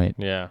this point.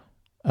 Yeah.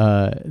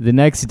 The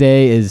next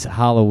day is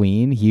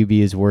Halloween. Hubie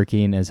is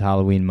working as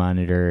Halloween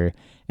monitor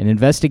and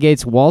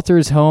investigates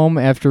Walter's home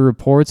after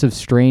reports of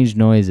strange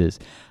noises.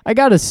 I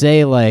gotta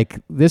say, like,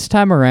 this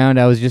time around,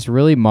 I was just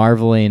really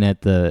marveling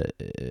at the,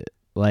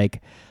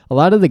 like, a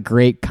lot of the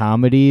great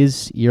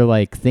comedies, you're,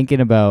 like, thinking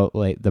about,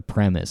 like, the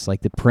premise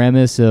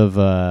of,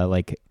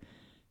 like,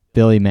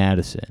 Billy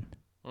Madison,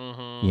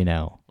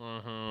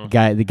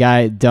 the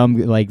guy, dumb,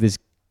 like, this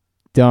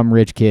dumb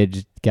rich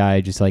kid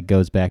guy just, like,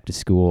 goes back to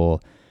school,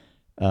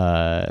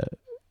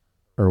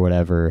 or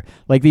whatever.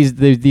 Like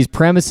these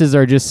premises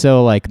are just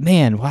so like,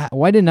 man,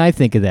 why didn't I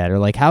think of that? Or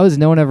like, how has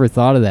no one ever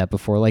thought of that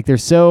before? Like they're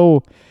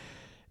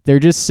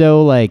just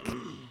so like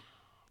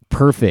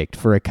perfect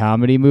for a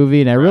comedy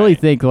movie. And I really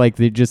think like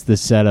the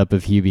setup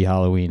of Hubie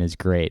Halloween is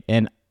great.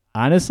 And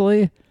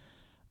honestly,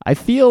 I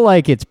feel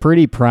like it's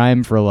pretty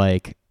prime for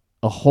like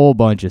a whole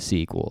bunch of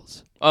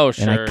sequels. Oh,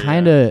 sure. And I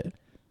kind of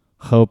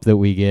hope that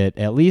we get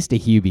at least a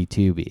Hubie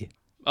Tubi.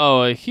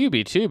 Oh, a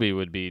Hubie Tubi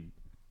would be,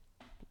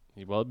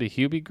 well, it'd be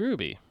Hubie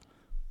Grooby.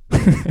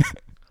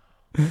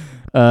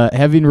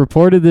 Having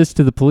reported this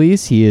to the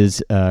police, he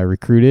is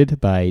recruited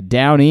by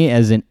Downey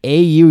as an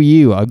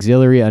AUU,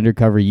 Auxiliary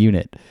Undercover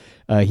Unit.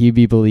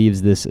 Hubie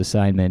believes this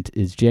assignment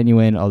is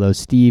genuine, although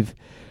Steve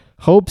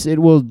hopes it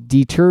will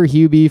deter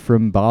Hubie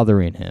from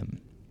bothering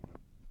him.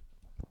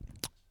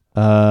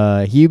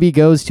 Hubie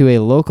goes to a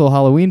local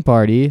Halloween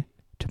party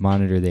to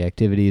monitor the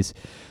activities.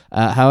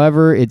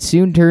 However, it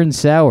soon turns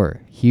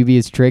sour. Hubie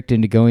is tricked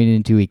into going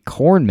into a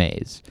corn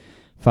maze,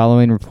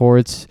 following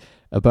reports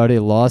about a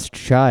lost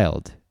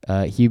child.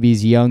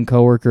 Hubie's young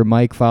coworker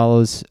Mike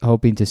follows,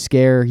 hoping to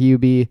scare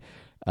Hubie.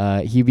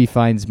 Hubie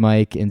finds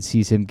Mike and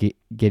sees him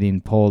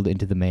getting pulled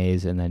into the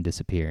maze and then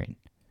disappearing.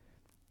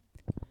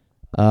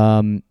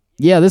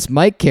 Yeah, this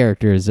Mike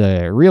character is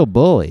a real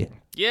bully.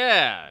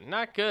 Yeah,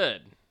 not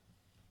good.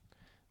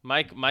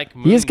 Mike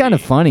Mooney. He is kind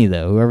of funny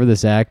though, whoever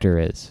this actor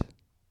is.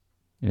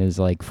 In his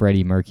like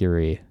Freddie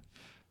Mercury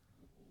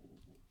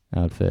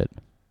outfit.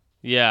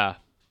 Yeah.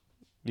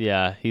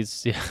 Yeah,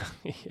 he's yeah.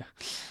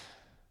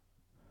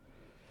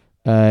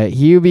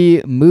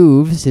 Hubie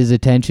moves his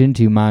attention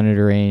to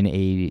monitoring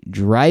a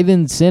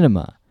drive-in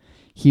cinema.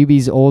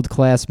 Hubie's old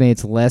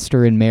classmates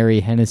Lester and Mary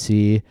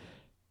Hennessy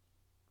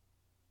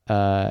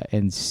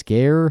and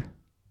scare...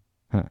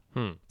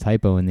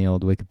 Typo in the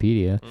old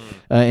Wikipedia.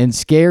 And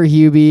scare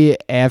Hubie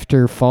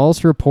after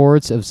false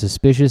reports of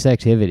suspicious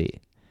activity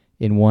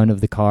in one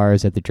of the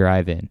cars at the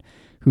drive-in,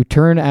 who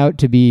turn out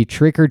to be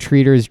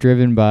trick-or-treaters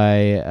driven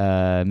by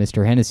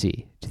Mr.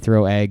 Hennessy to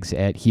throw eggs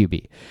at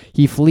Hubie.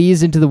 He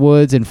flees into the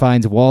woods and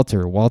finds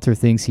Walter. Walter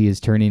thinks he is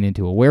turning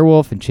into a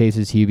werewolf and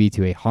chases Hubie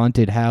to a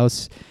haunted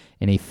house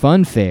in a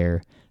fun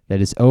fair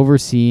that is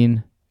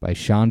overseen by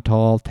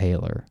Chantal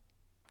Taylor.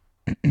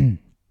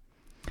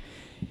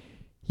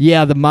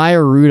 Yeah, the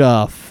Maya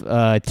Rudolph,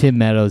 Tim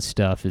Meadows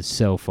stuff is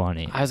so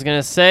funny. I was going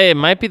to say, it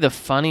might be the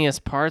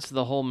funniest parts of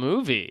the whole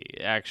movie,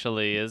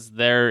 actually, is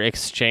their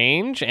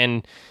exchange.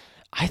 And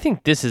I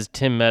think this is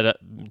Tim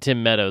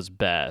Meadows'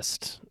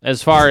 best,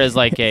 as far as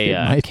like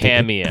a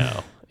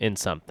cameo in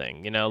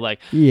something, you know? Like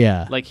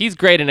he's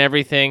great in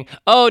everything.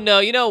 Oh, no,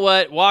 you know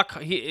what?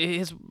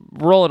 His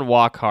role in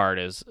Walk Hard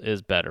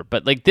is better.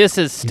 But like this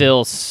is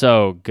still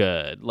so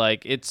good.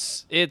 Like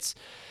it's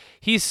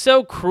he's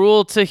so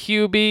cruel to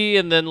Hubie,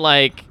 and then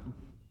like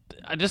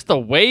just the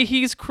way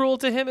he's cruel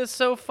to him is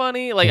so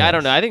funny. Like I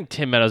don't know. I think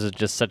Tim Meadows is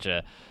just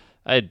I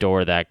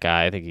adore that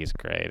guy. I think he's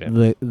great.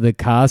 The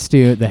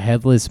costume, the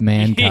headless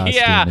man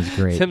costume is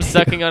great. Him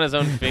sucking on his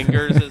own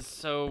fingers is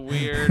so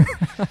weird.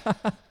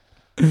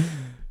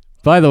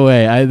 By the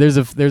way, there's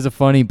a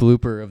funny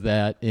blooper of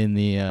that in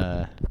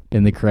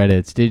the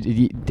credits.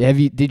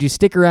 Did you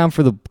stick around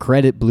for the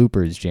credit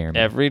bloopers, Jeremy?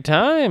 Every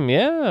time,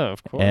 yeah,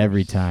 of course.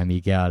 Every time you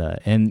gotta.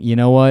 And you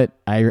know what?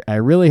 I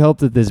really hope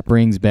that this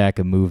brings back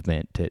a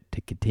movement to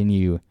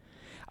continue.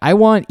 I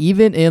want,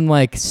 even in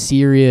like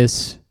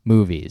serious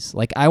movies,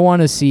 like I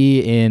want to see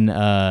in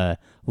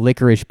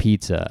Licorice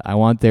Pizza, I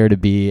want there to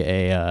be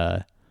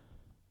a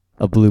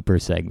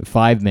blooper segment,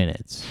 5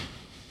 minutes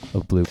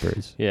of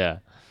bloopers. Yeah.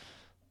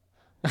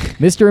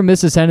 Mr. and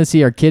Mrs.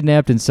 Hennessy are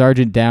kidnapped and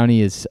Sergeant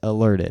Downey is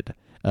alerted.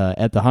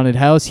 At the haunted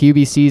house,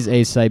 Hubie sees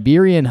a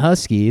Siberian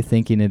husky,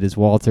 thinking it is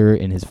Walter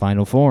in his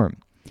final form.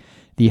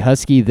 The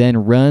husky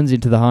then runs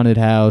into the haunted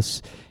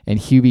house, and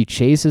Hubie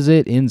chases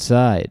it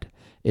inside.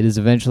 It is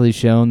eventually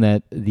shown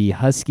that the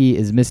husky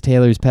is Miss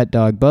Taylor's pet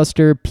dog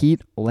Buster.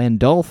 Pete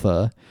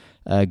Landolfa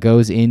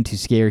goes in to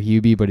scare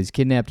Hubie, but is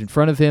kidnapped in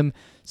front of him.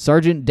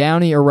 Sergeant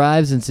Downey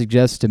arrives and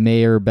suggests to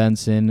Mayor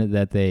Benson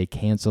that they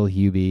cancel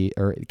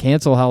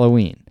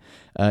Halloween.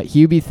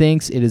 Hubie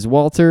thinks it is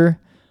Walter,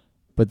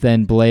 but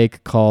then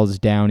Blake calls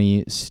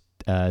Downey,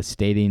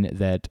 stating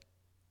that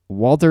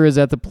Walter is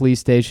at the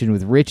police station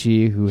with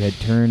Richie, who had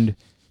turned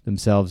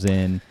themselves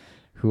in,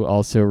 who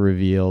also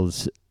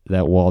reveals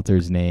that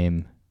Walter's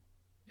name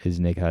is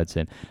Nick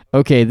Hudson.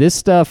 Okay, this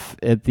stuff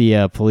at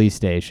the police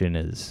station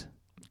is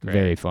great.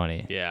 Very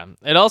funny. Yeah.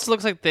 It also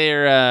looks like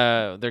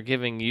they're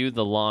giving you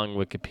the long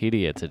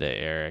Wikipedia today,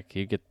 Eric.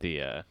 You get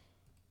the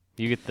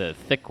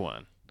thick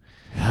one.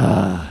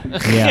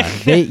 Yeah,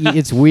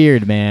 it's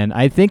weird, man.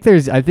 I think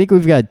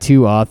we've got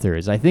two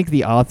authors. I think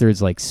the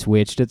authors like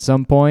switched at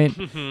some point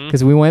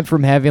because we went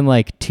from having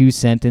like 2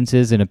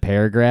 sentences in a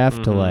paragraph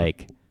to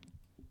like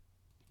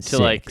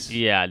 6.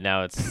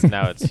 Now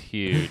it's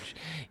huge.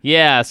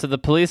 Yeah, so the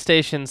police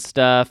station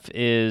stuff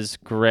is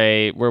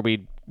great, where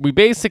we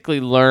basically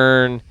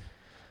unlearn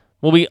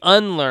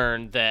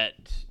that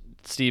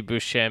Steve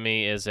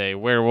Buscemi is a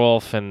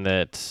werewolf, and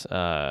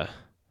that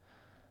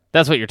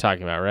that's what you're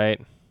talking about, right?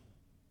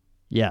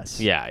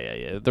 Yes.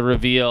 Yeah. The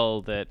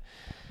reveal that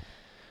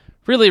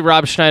really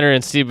Rob Schneider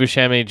and Steve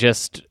Buscemi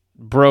just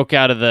broke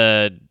out of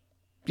the,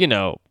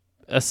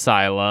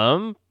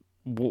 asylum.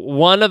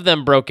 One of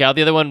them broke out.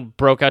 The other one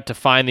broke out to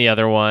find the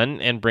other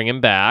one and bring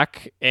him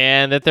back.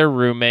 And that they're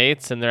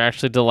roommates and they're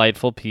actually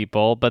delightful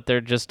people, but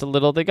they're just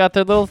they got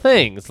their little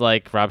things.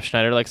 Like Rob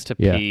Schneider likes to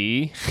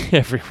pee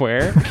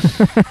everywhere.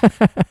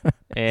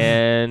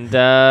 And,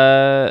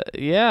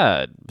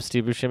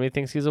 Steve Buscemi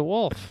thinks he's a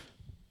wolf.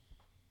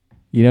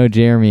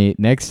 Jeremy,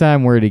 next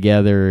time we're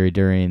together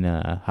during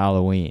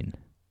Halloween,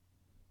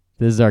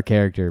 this is our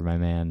character, my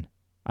man.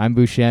 I'm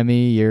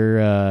Buscemi,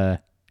 you're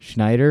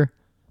Schneider.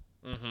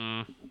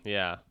 Mm-hmm.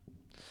 Yeah.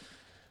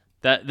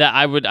 That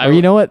I would.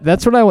 You know what?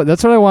 That's what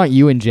I want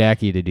you and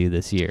Jackie to do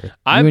this year.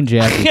 You and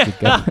Jackie should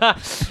go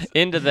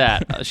into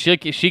that. She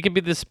can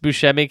be this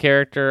Buscemi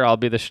character. I'll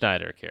be the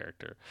Schneider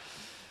character.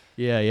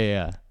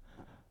 Yeah.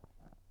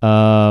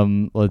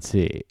 Let's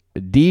see.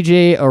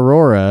 DJ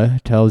Aurora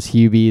tells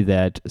Hubie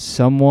that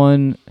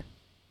someone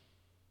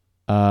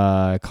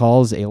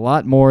calls a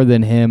lot more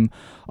than him,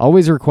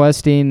 always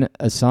requesting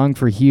a song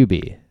for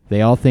Hubie.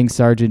 They all think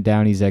Sergeant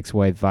Downey's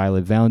ex-wife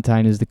Violet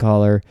Valentine is the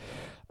caller.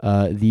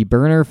 The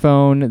burner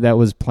phone that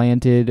was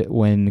planted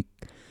when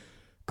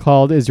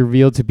called is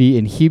revealed to be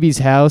in Hubie's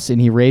house, and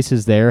he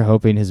races there,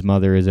 hoping his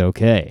mother is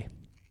okay.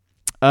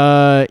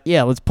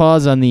 Yeah, let's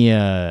pause on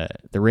the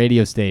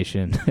radio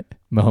station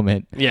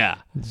moment. Yeah.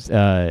 It's,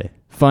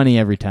 funny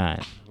every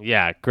time.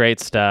 Yeah,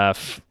 great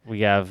stuff. We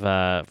have,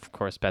 of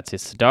course, Betsy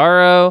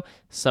Sidaro,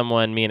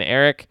 someone me and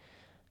Eric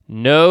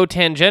know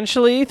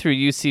tangentially through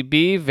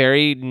UCB.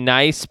 Very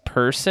nice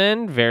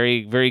person.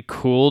 Very, very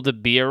cool to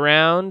be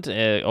around.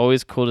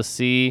 Always cool to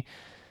see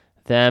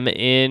them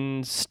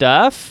in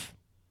stuff,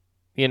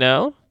 you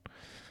know?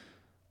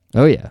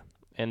 Oh, yeah.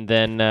 And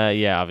then,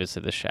 yeah,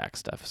 obviously the Shaq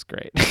stuff is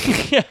great.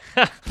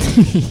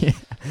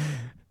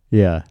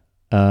 Yeah.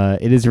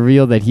 It is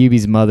revealed that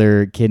Hubie's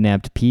mother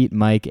kidnapped Pete,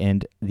 Mike,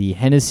 and the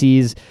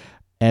Hennessy's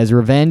as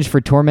revenge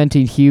for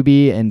tormenting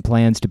Hubie and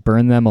plans to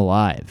burn them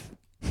alive.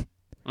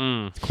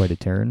 It's quite a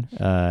turn.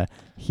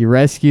 He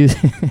rescues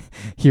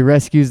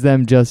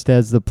them just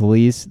as the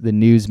police, the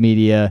news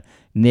media,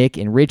 Nick,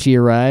 and Richie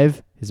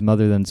arrive. His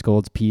mother then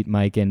scolds Pete,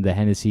 Mike, and the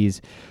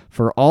Hennessy's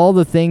for all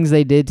the things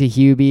they did to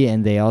Hubie,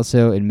 and they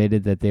also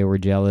admitted that they were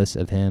jealous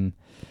of him.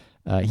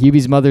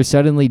 Hubie's mother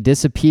suddenly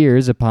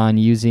disappears upon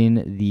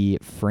using the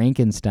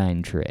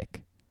Frankenstein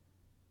trick.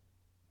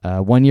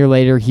 1 year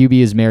later,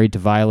 Hubie is married to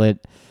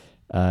Violet,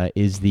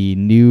 is the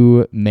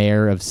new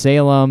mayor of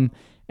Salem,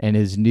 and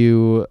his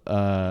new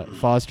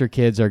foster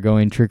kids are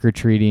going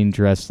trick-or-treating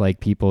dressed like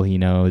people he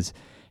knows.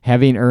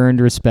 Having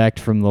earned respect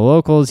from the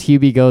locals,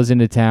 Hubie goes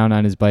into town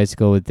on his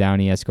bicycle with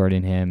Downey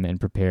escorting him and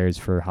prepares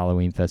for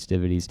Halloween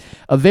festivities.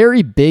 A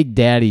very Big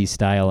Daddy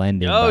style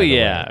ending. Oh, by the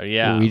yeah, way.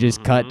 yeah. We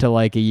just cut to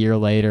like a year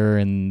later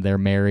and they're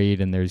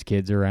married and there's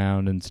kids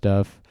around and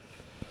stuff.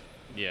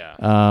 Yeah.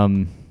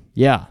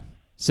 Yeah.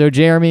 So,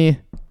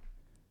 Jeremy,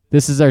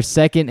 this is our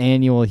second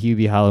annual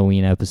Hubie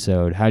Halloween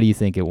episode. How do you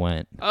think it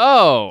went?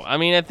 Oh, I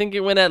mean, I think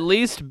it went at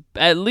least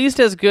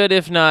as good,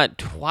 if not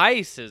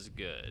twice as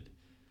good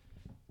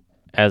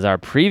as our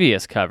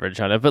previous coverage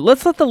on it. But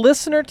let's let the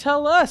listener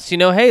tell us. You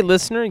know, hey,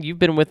 listener, you've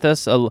been with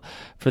us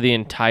for the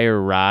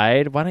entire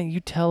ride. Why don't you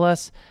tell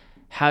us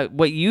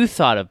what you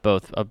thought of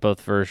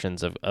both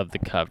versions of the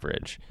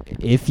coverage?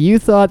 If you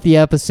thought the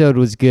episode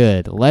was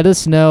good, let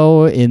us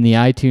know in the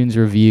iTunes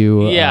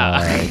review.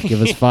 Yeah.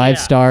 Give us 5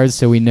 stars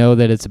so we know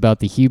that it's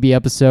about the Hubie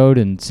episode,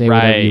 and say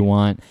whatever you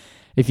want.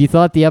 If you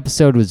thought the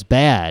episode was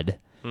bad,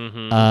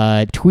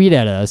 tweet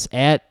at us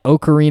at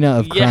Ocarina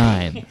of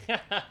Crime.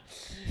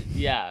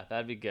 Yeah,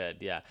 that'd be good.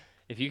 Yeah.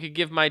 If you could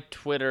give my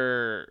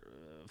Twitter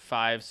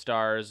 5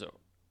 stars,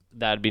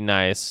 that'd be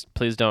nice.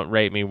 Please don't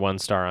rate me 1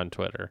 star on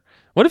Twitter.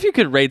 What if you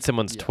could rate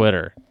someone's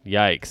Twitter?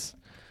 Yikes.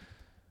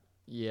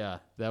 Yeah,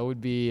 that would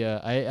be...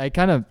 I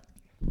kind of...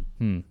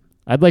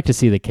 I'd like to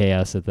see the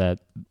chaos that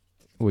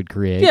would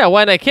create. Yeah,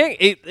 why not?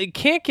 It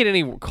can't get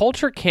any...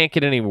 Culture can't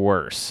get any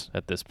worse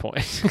at this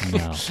point.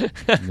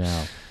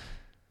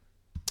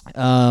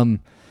 No.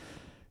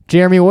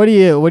 Jeremy, what do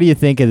you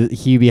think of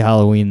Hubie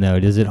Halloween, though?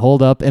 Does it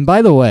hold up? And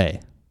by the way,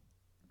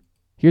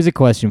 here's a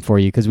question for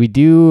you, because we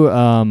do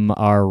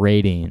our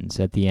ratings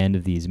at the end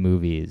of these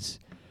movies.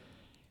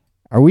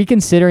 Are we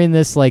considering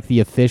this like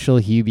the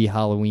official Hubie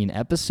Halloween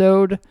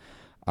episode?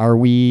 Are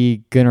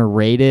we going to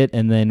rate it,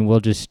 and then we'll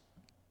just,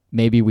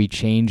 maybe we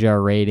change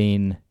our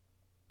rating,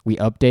 we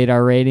update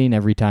our rating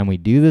every time we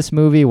do this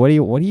movie? What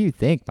do you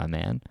think, my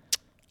man?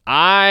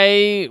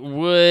 I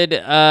would,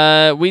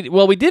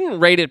 we didn't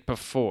rate it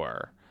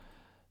before.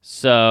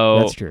 So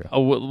that's true.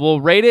 We'll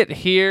rate it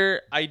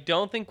here. I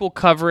don't think we'll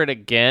cover it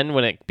again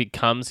when it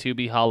becomes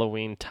Hubie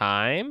Halloween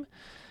time,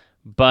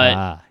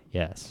 but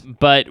yes.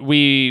 But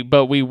we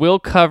will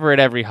cover it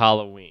every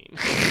Halloween.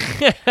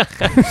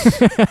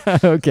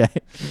 Okay.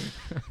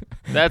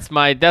 That's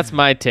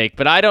my take,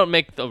 but I don't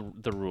make the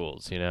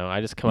rules. You know,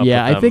 I just come up.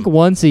 Yeah, with I think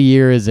once a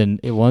year is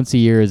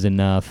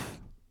enough.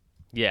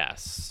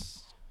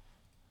 Yes.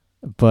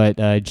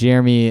 But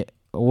Jeremy,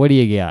 what do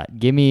you got?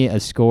 Give me a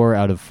score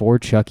out of 4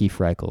 Chucky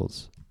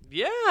Freckles.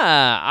 Yeah,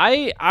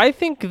 I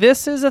think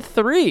this is a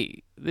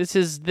 3. This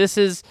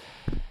is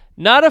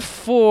not a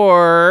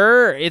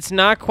 4. It's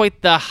not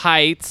quite the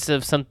heights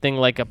of something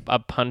like a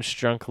Punch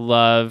Drunk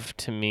Love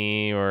to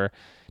me, or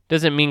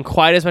doesn't mean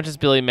quite as much as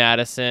Billy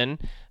Madison.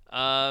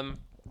 But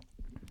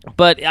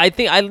I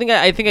think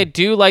I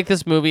do like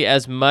this movie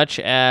as much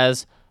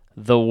as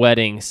The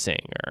Wedding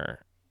Singer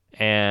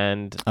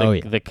and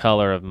The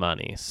Color of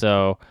Money.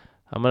 So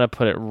I'm going to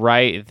put it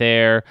right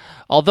there.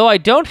 Although I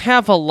don't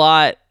have a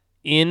lot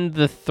in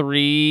the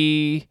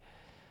 3.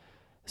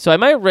 So I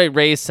might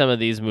raise some of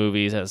these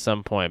movies at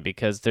some point,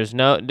 because there's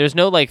no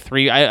like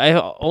 3. I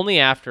only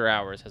After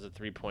Hours has a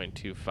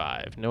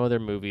 3.25. No other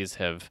movies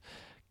have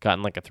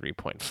gotten like a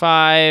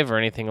 3.5 or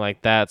anything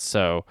like that.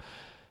 So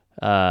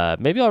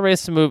maybe I'll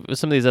raise some of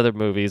these other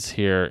movies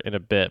here in a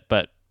bit,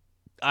 but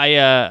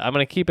I'm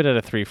going to keep it at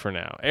a 3 for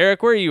now.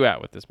 Eric, where are you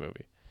at with this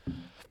movie?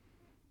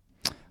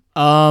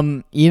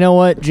 You know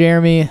what,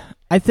 Jeremy?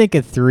 I think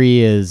a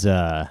 3 is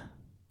a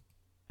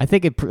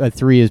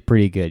 3 is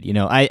pretty good. You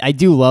know, I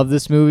do love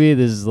this movie.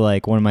 This is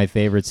like one of my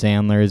favorite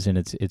Sandlers, and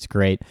it's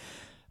great.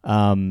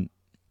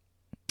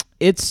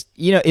 It's,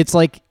 you know, it's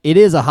like it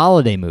is a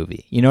holiday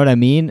movie. You know what I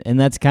mean? And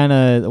that's kind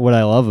of what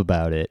I love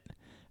about it.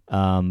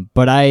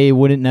 But I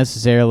wouldn't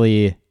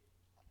necessarily.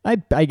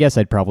 I guess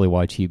I'd probably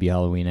watch Hubie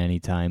Halloween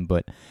anytime,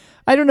 but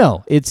I don't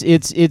know.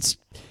 It's.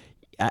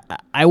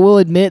 I will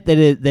admit that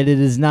it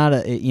is not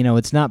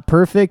it's not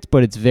perfect,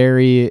 but it's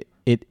very.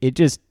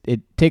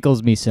 It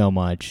tickles me so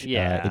much.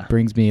 Yeah. It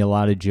brings me a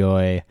lot of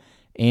joy,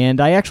 and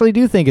I actually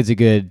do think it's a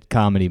good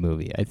comedy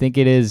movie. I think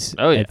it is.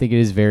 Oh, yeah. I think it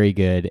is very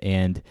good,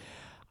 and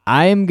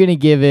I'm gonna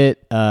give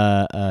it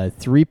a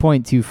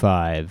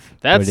 3.25.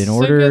 That's but in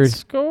order, a good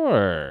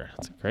score.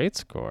 That's a great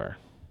score.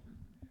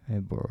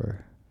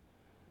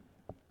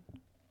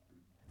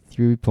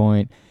 3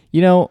 point.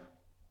 You know,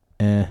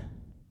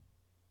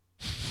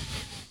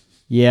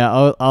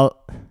 yeah,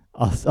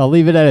 I'll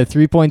leave it at a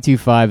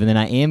 3.25, and then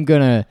I am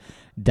gonna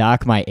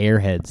dock my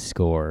Airheads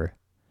score.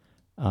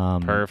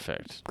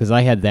 Perfect. Because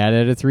I had that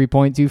at a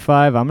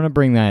 3.25. I'm gonna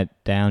bring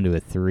that down to a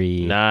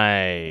 3.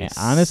 Nice. And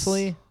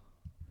honestly,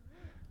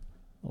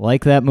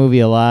 like that movie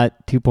a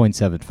lot.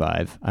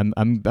 2.75.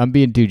 I'm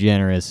being too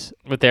generous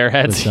With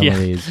Airheads, with some yeah. of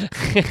these.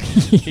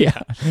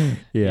 yeah.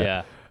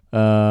 Yeah. Yeah.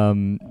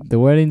 The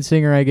Wedding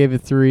Singer, I gave a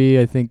 3.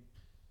 I think.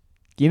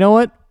 You know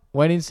what?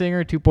 Wedding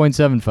Singer,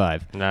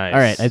 2.75. Nice. All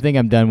right, I think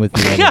I'm done with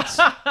the edits.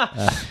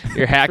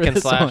 You're hack for and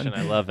this slashing. one.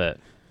 I love it.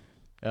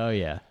 Oh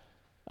yeah.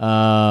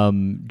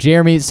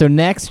 Jeremy, so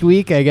next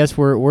week I guess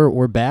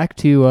we're back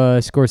to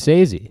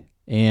Scorsese.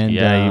 And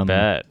Yeah, you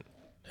bet.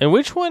 And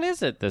which one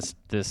is it this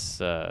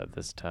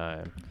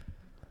time?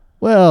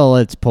 Well,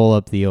 let's pull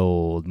up the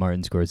old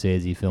Martin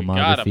Scorsese We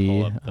gotta pull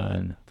filmography up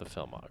on the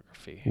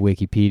filmography.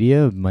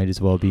 Wikipedia. Might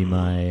as well be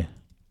my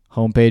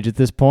homepage at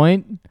this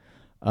point.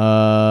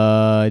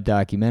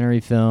 Documentary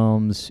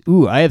films.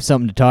 Ooh, I have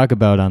something to talk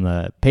about on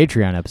the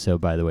Patreon episode,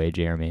 by the way,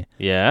 Jeremy.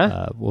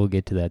 Yeah? We'll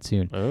get to that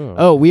soon. Ooh.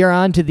 Oh, we are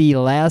on to the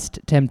Last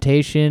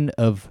Temptation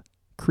of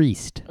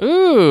Christ.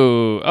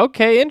 Ooh,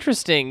 okay,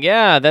 interesting.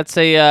 Yeah, that's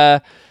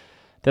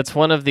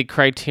one of the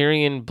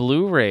Criterion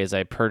Blu-rays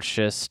I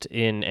purchased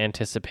in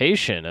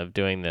anticipation of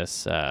doing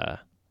this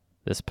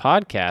this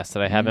podcast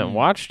that I haven't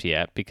watched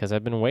yet because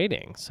I've been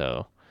waiting.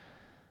 So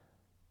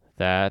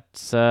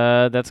that's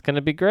going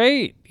to be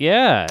great.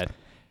 Yeah.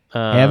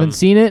 I haven't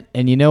seen it,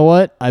 and you know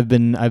what? I've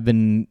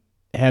been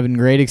having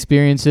great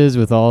experiences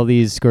with all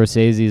these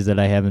Scorseses that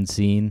I haven't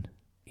seen.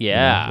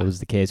 Yeah. It was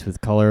the case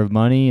with Color of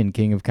Money and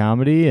King of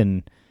Comedy,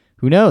 and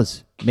who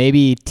knows?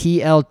 Maybe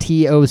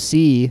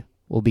TLTOC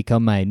will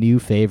become my new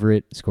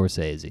favorite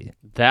Scorsese.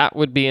 That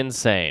would be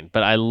insane.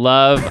 But I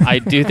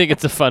do think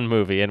it's a fun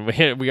movie, and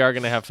we are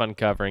going to have fun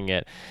covering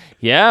it.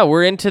 Yeah,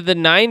 we're into the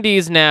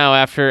 90s now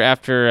after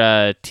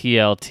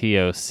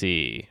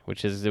TLTOC,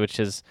 which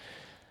is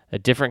a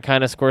different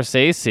kind of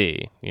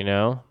Scorsese, you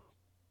know?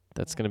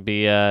 That's going to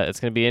be it's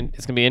going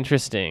to be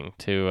interesting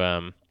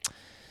to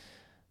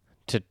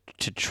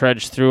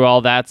trudge through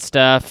all that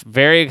stuff.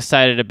 Very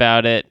excited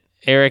about it.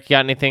 Eric, you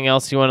got anything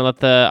else you want to let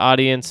the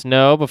audience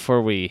know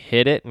before we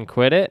hit it and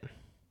quit it?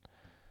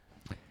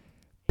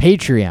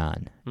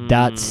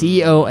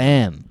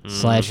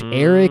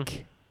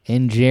 Patreon.com/Eric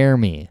and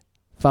Jeremy.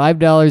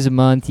 $5 a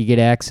month. You get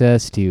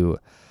access to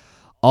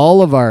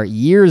all of our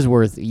years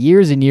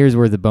and years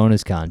worth of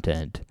bonus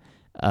content.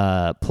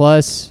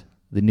 Plus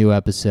the new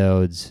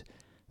episodes.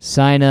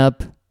 Sign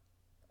up,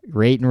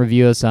 rate and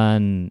review us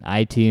on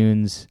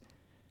iTunes.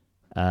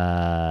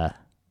 I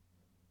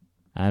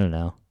don't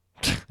know.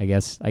 I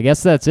guess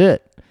that's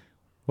it.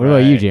 What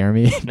about you,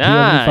 Jeremy? Do you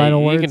have any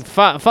final words? You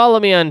can follow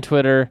me on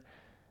Twitter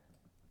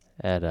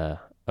at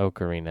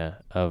Ocarina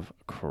of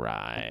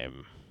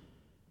Crime.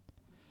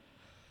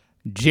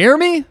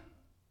 Jeremy,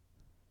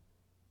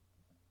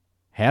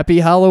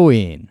 happy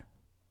Halloween.